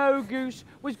the snow goose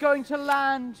was going to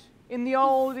land in the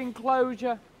old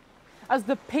enclosure as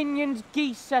the pinioned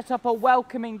geese set up a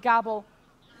welcoming gabble.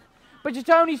 But it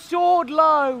only soared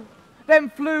low, then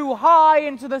flew high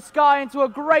into the sky into a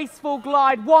graceful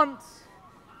glide once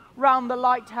round the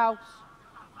lighthouse,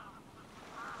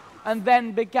 and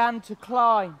then began to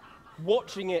climb.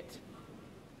 Watching it,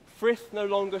 Frith no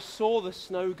longer saw the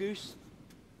snow goose,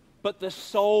 but the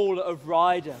soul of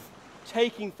Ryder,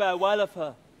 taking farewell of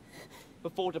her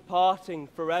before departing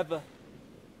forever.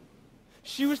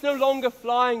 She was no longer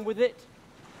flying with it,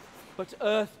 but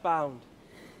earthbound.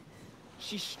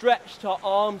 She stretched her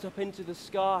arms up into the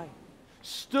sky,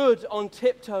 stood on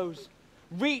tiptoes,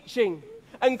 reaching,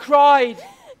 and cried,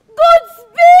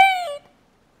 Godspeed!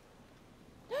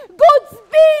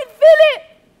 Godspeed, Philip!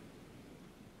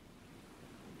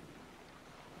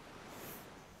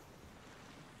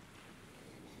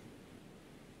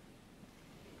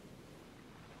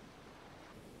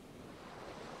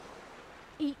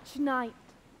 Each night,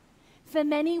 For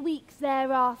many weeks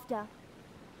thereafter,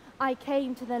 I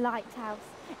came to the lighthouse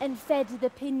and fed the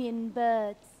pinion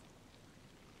birds.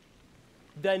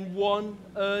 Then one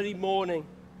early morning,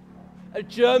 a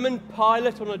German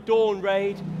pilot on a dawn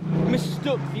raid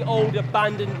mistook the old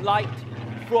abandoned light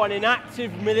for an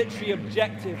inactive military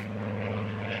objective,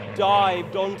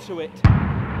 dived onto it,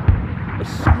 a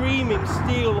screaming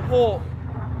steel hawk,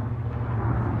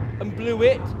 and blew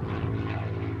it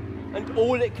and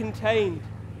all it contained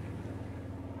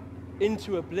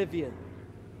into oblivion.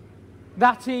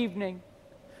 That evening,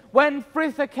 when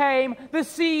Fritha came, the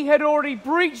sea had already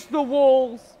breached the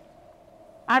walls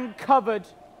and covered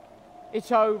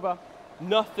it over.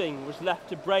 Nothing was left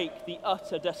to break the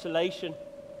utter desolation.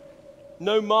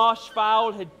 No marsh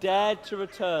fowl had dared to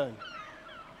return.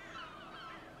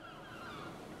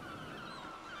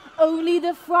 Only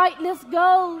the frightless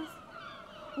gulls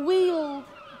wheeled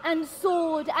and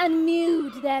soared and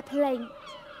mewed their plaint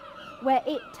where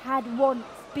it had once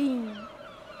been.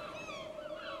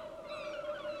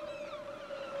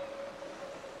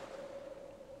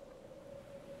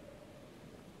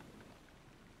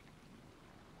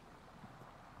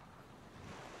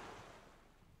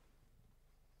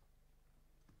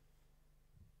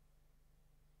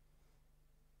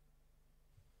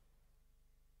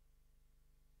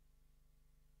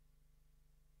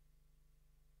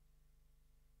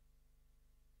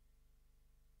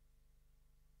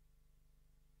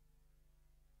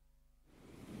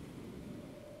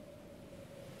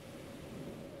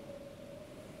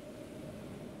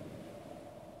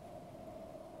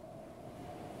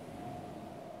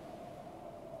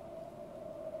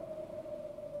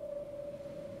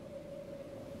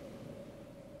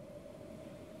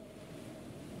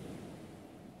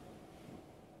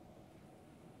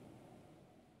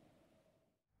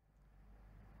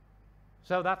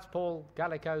 So that's Paul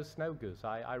Gallico's Snow Goose.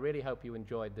 I really hope you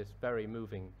enjoyed this very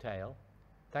moving tale.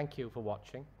 Thank you for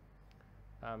watching.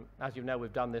 As you know,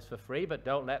 we've done this for free, but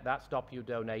don't let that stop you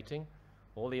donating.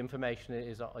 All the information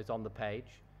is on the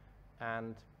page,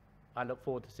 and I look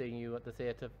forward to seeing you at the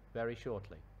theatre very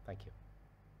shortly. Thank you.